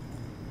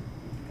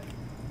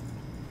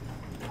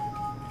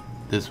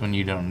 This one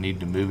you don't need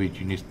to move it,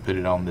 you need to put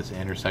it on this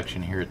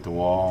intersection here at the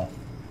wall.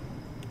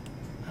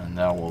 And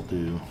that will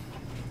do.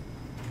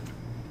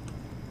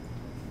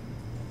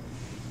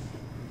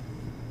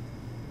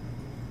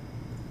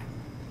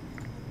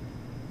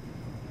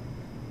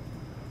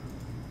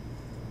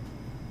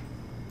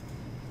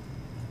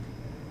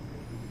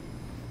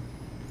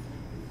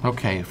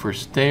 Okay, for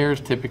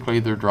stairs, typically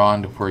they're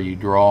drawn to where you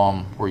draw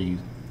them, where you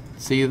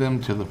see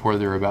them, to the where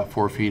they're about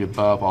 4 feet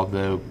above,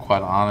 although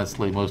quite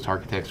honestly, most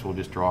architects will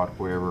just draw it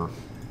wherever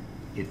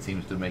it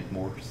seems to make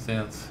more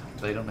sense.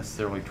 They don't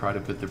necessarily try to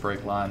put the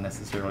break line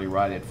necessarily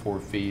right at 4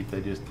 feet.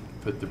 They just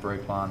put the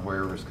break line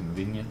wherever is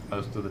convenient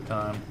most of the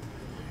time.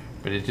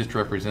 But it just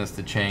represents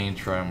the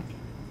change from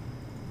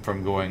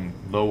going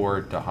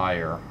lower to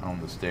higher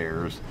on the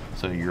stairs.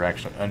 So you're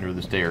actually under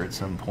the stair at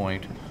some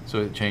point.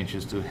 So it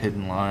changes to a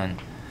hidden line.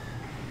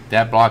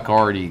 That block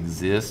already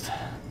exists.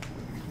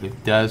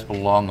 It does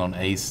belong on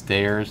A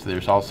stairs.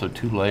 There's also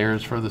 2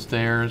 layers for the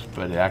stairs,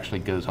 but it actually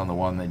goes on the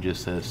one that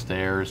just says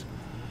stairs.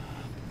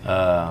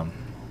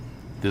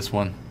 This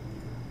one,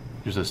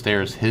 there's a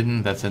stairs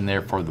hidden, that's in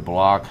there for the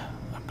block,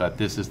 but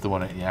this is the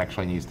one it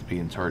actually needs to be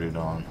inserted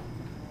on.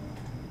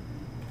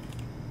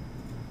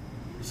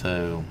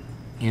 So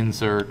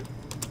insert,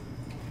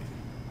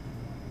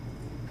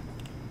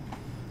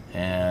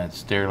 and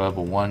stair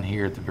level 1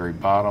 here at the very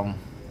bottom,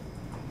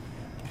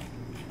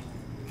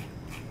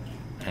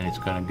 and it's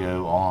going to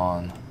go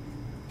on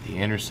the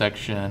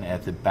intersection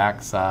at the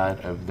back side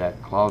of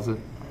that closet,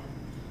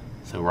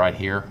 so right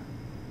here.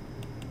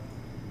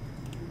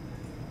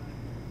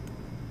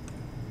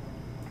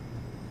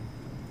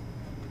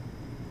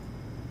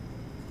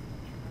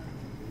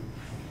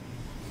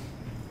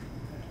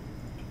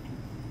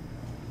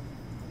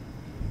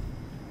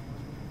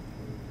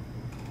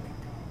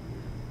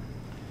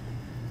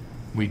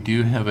 We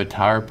do have a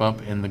tire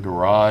bump in the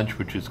garage,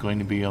 which is going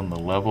to be on the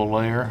level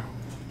layer.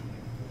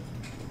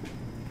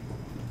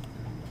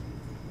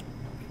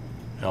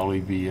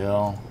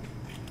 LEVL.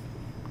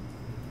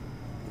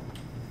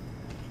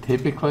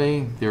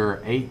 Typically, they're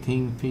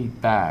 18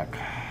 feet back.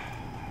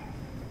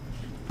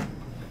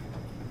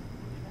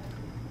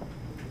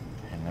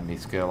 And let me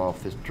scale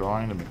off this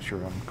drawing to make sure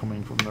I'm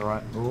coming from the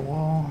right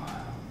wall.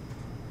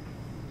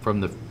 From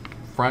the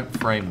front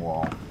frame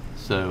wall,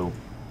 so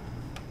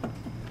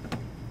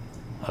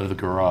of the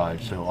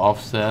garage. So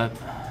offset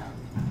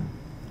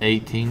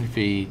 18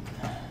 feet.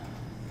 I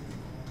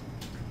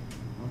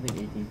don't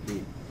think 18 feet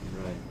is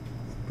right.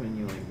 It's putting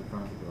you like in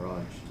front of the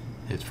garage.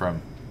 It's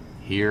from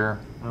here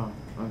Oh,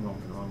 I'm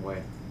going the wrong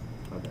way.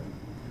 Okay.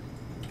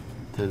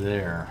 to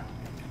there.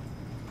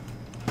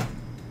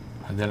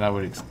 And then I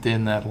would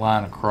extend that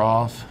line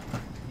across.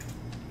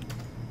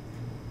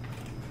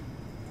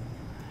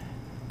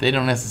 They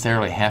don't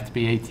necessarily have to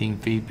be 18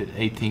 feet, but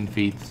 18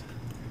 feet's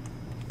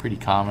pretty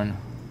common.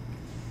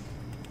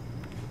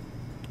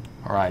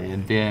 All right,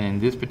 and then in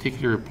this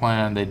particular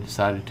plan, they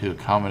decided to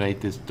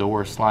accommodate this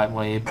door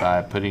slightly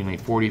by putting a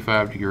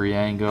 45-degree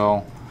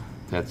angle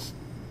that's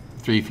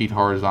 3 feet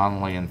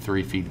horizontally and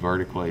 3 feet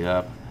vertically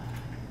up.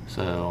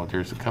 So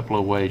there's a couple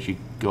of ways you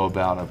go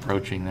about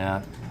approaching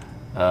that.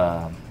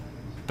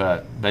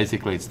 But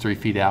basically it's 3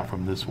 feet out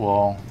from this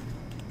wall.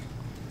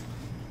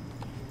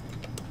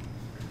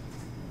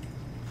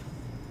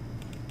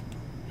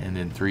 And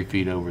then 3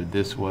 feet over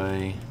this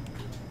way.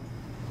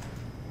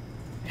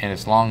 And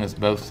as long as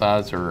both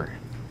sides are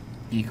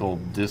equal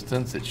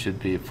distance, it should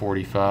be a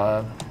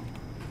 45.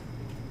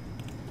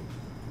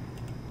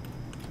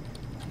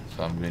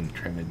 So I'm going to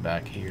trim it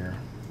back here.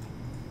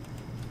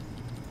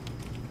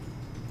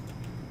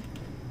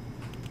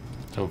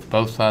 So if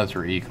both sides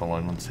are equal,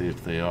 and let's see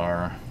if they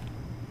are.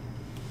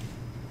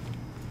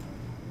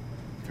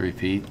 3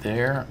 feet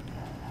there.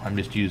 I'm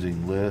just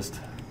using list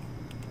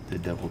to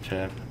double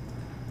check.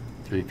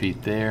 3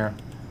 feet there.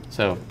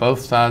 So if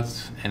both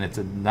sides, and it's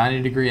a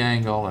 90-degree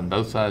angle, and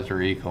both sides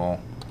are equal,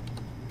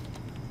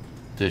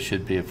 this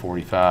should be a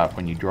 45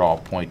 when you draw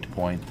point to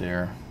point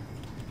there.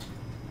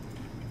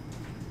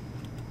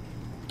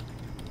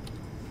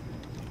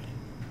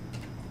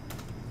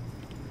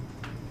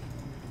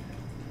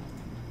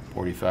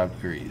 .45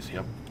 degrees,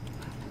 yep.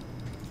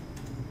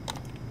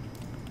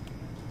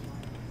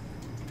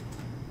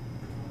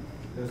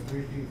 There's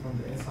 3 feet from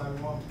the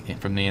inside wall? Yeah,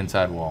 from the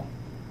inside wall.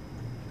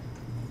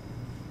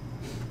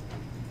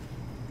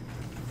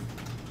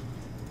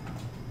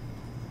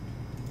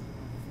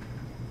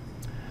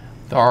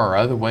 There are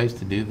other ways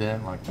to do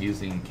that, like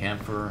using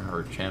camphor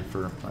or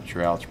chamfer, not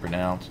sure how it's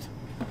pronounced.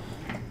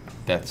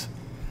 That's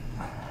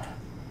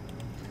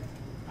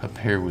up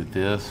here with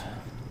this.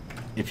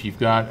 If you've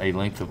got a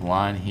length of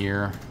line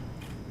here,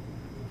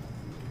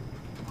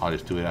 I'll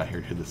just do it out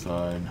here to the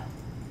side.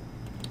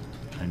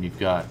 And you've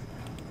got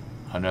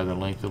another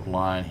length of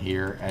line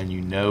here, and you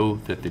know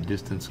that the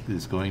distance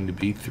is going to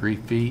be 3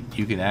 feet,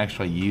 you can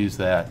actually use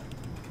that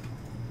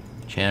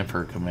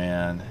chamfer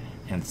command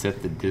and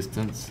set the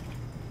distance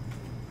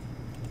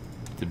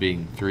to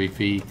being 3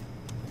 feet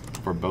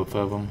for both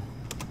of them.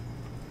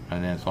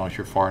 And then as long as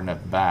you're far enough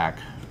back,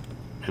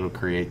 it'll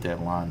create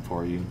that line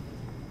for you.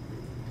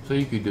 So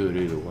you could do it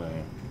either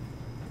way.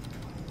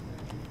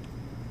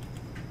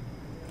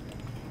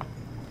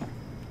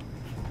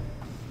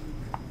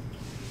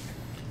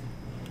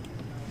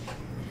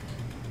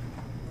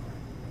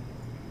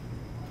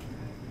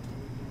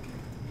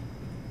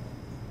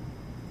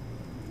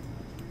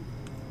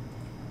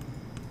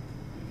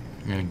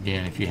 And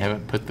again, if you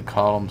haven't put the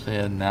columns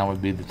in, now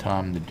would be the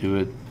time to do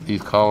it.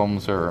 These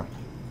columns are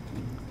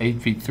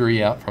 8 feet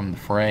 3 out from the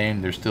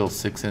frame. They're still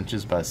 6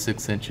 inches by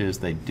 6 inches.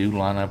 They do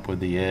line up with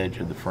the edge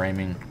of the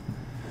framing.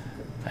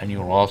 And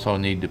you'll also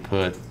need to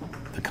put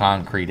the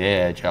concrete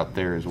edge out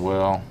there as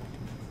well.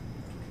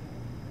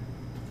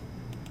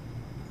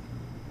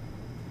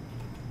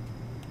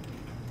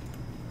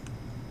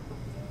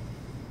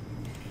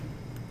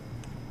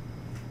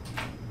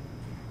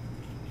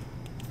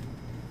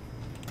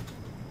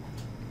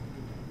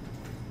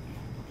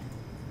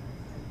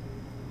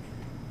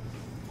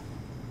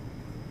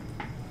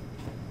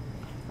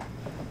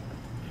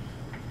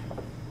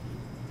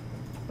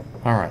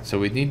 Alright, so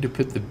we need to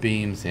put the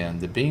beams in.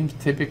 The beams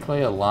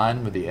typically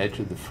align with the edge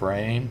of the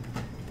frame.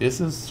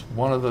 This is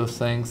one of those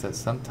things that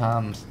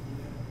sometimes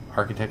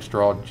architects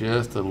draw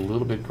just a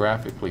little bit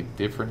graphically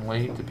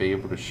differently to be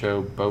able to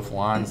show both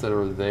lines that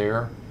are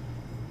there.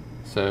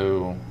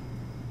 So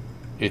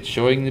it's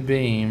showing the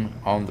beam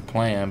on the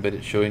plan, but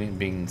it's showing it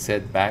being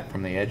set back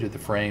from the edge of the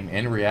frame.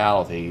 In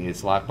reality,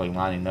 it's likely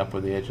lining up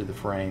with the edge of the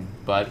frame,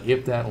 but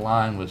if that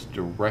line was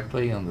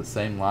directly on the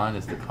same line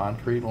as the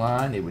concrete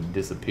line, it would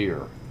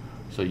disappear,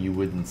 so you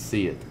wouldn't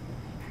see it.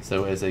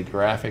 So as a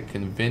graphic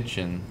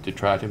convention to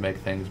try to make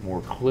things more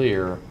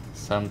clear,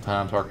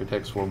 sometimes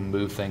architects will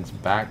move things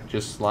back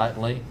just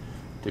slightly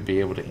to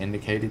be able to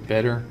indicate it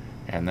better,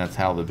 and that's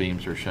how the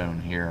beams are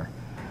shown here.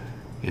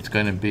 It's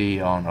going to be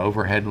on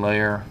overhead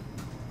layer.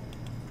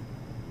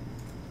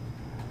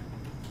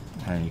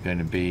 And you're going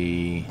to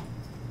be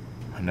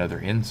another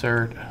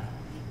insert.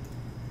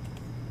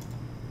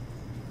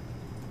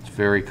 It's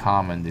very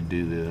common to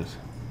do this.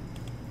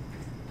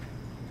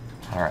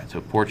 All right,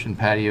 so porch and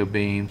patio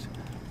beams.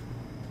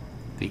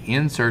 The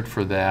insert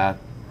for that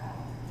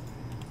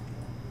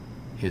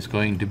is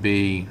going to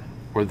be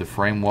where the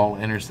frame wall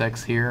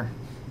intersects here,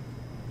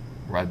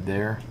 right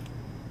there.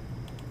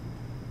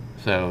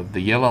 So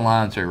the yellow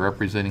lines are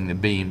representing the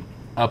beam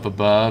up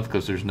above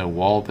because there's no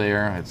wall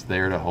there. It's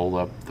there to hold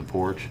up the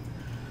porch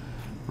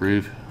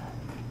roof.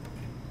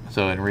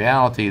 So in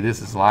reality,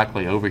 this is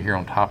likely over here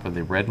on top of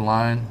the red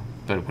line,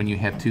 but when you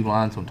have two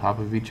lines on top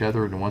of each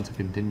other and one's a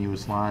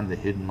continuous line, the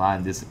hidden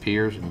line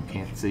disappears and you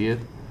can't see it.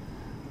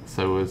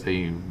 So as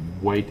a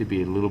way to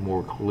be a little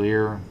more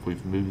clear,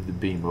 we've moved the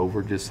beam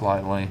over just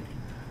slightly,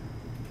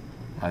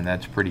 and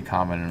that's pretty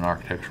common in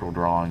architectural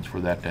drawings for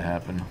that to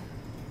happen.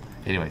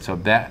 Anyway, so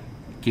that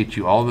gets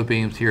you all the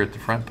beams here at the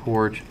front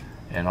porch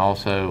and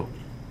also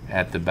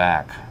at the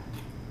back.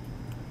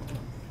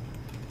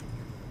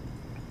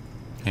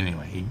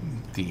 Anyway,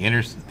 you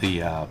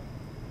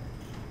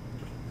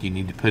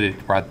need to put it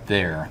right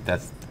there.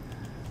 That's,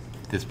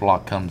 this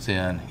block comes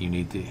in, you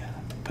need to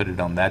put it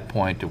on that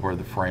point to where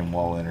the frame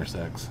wall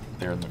intersects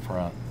there in the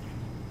front.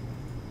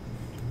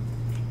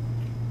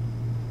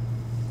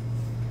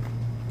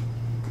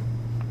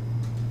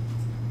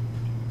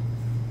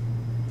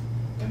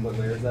 And what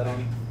layer is that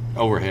on?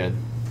 Overhead.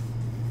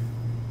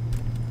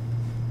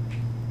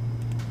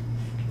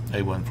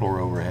 A1 floor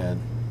overhead.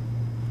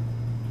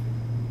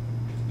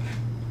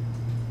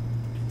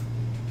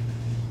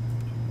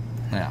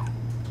 Now,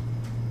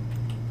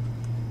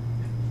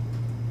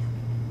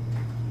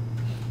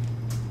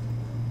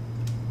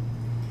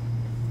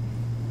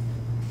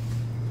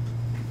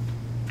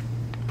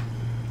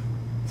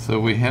 so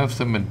we have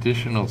some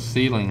additional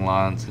ceiling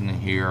lines in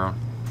here.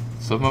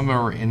 Some of them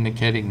are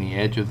indicating the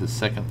edge of the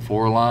second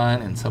floor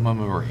line, and some of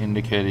them are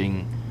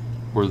indicating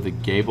where the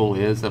gable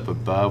is up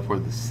above where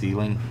the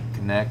ceiling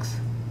connects.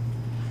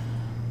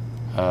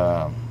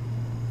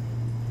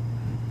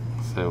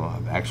 So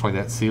actually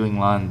that ceiling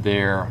line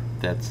there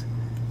that's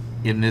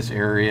in this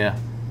area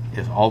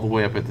is all the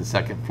way up at the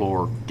second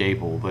floor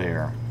gable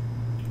there.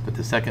 But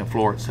the second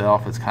floor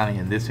itself is kind of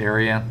in this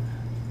area.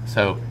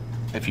 So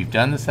if you've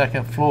done the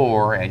second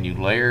floor and you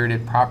layered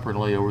it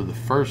properly over the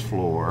first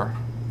floor,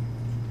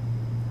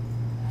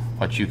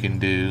 what you can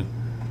do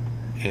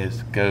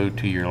is go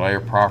to your layer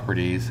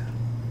properties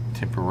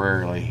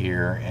temporarily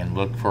here and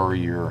look for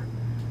your,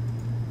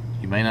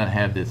 you may not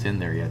have this in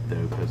there yet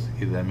though, because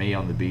that may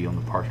be on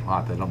the partial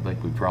height. I don't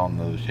think we've drawn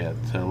those yet.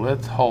 So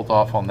let's hold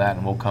off on that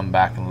and we'll come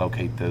back and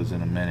locate those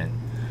in a minute.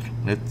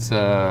 It's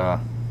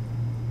 7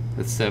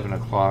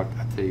 o'clock.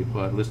 I tell you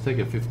what, let's take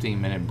a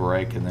 15-minute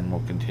break and then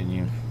we'll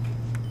continue.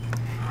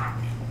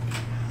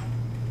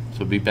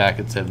 So be back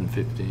at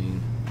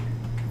 7:15.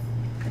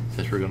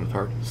 Since we're going to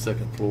start the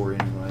second floor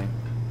anyway.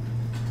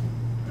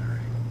 All right.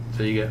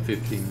 So you got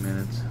 15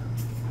 minutes.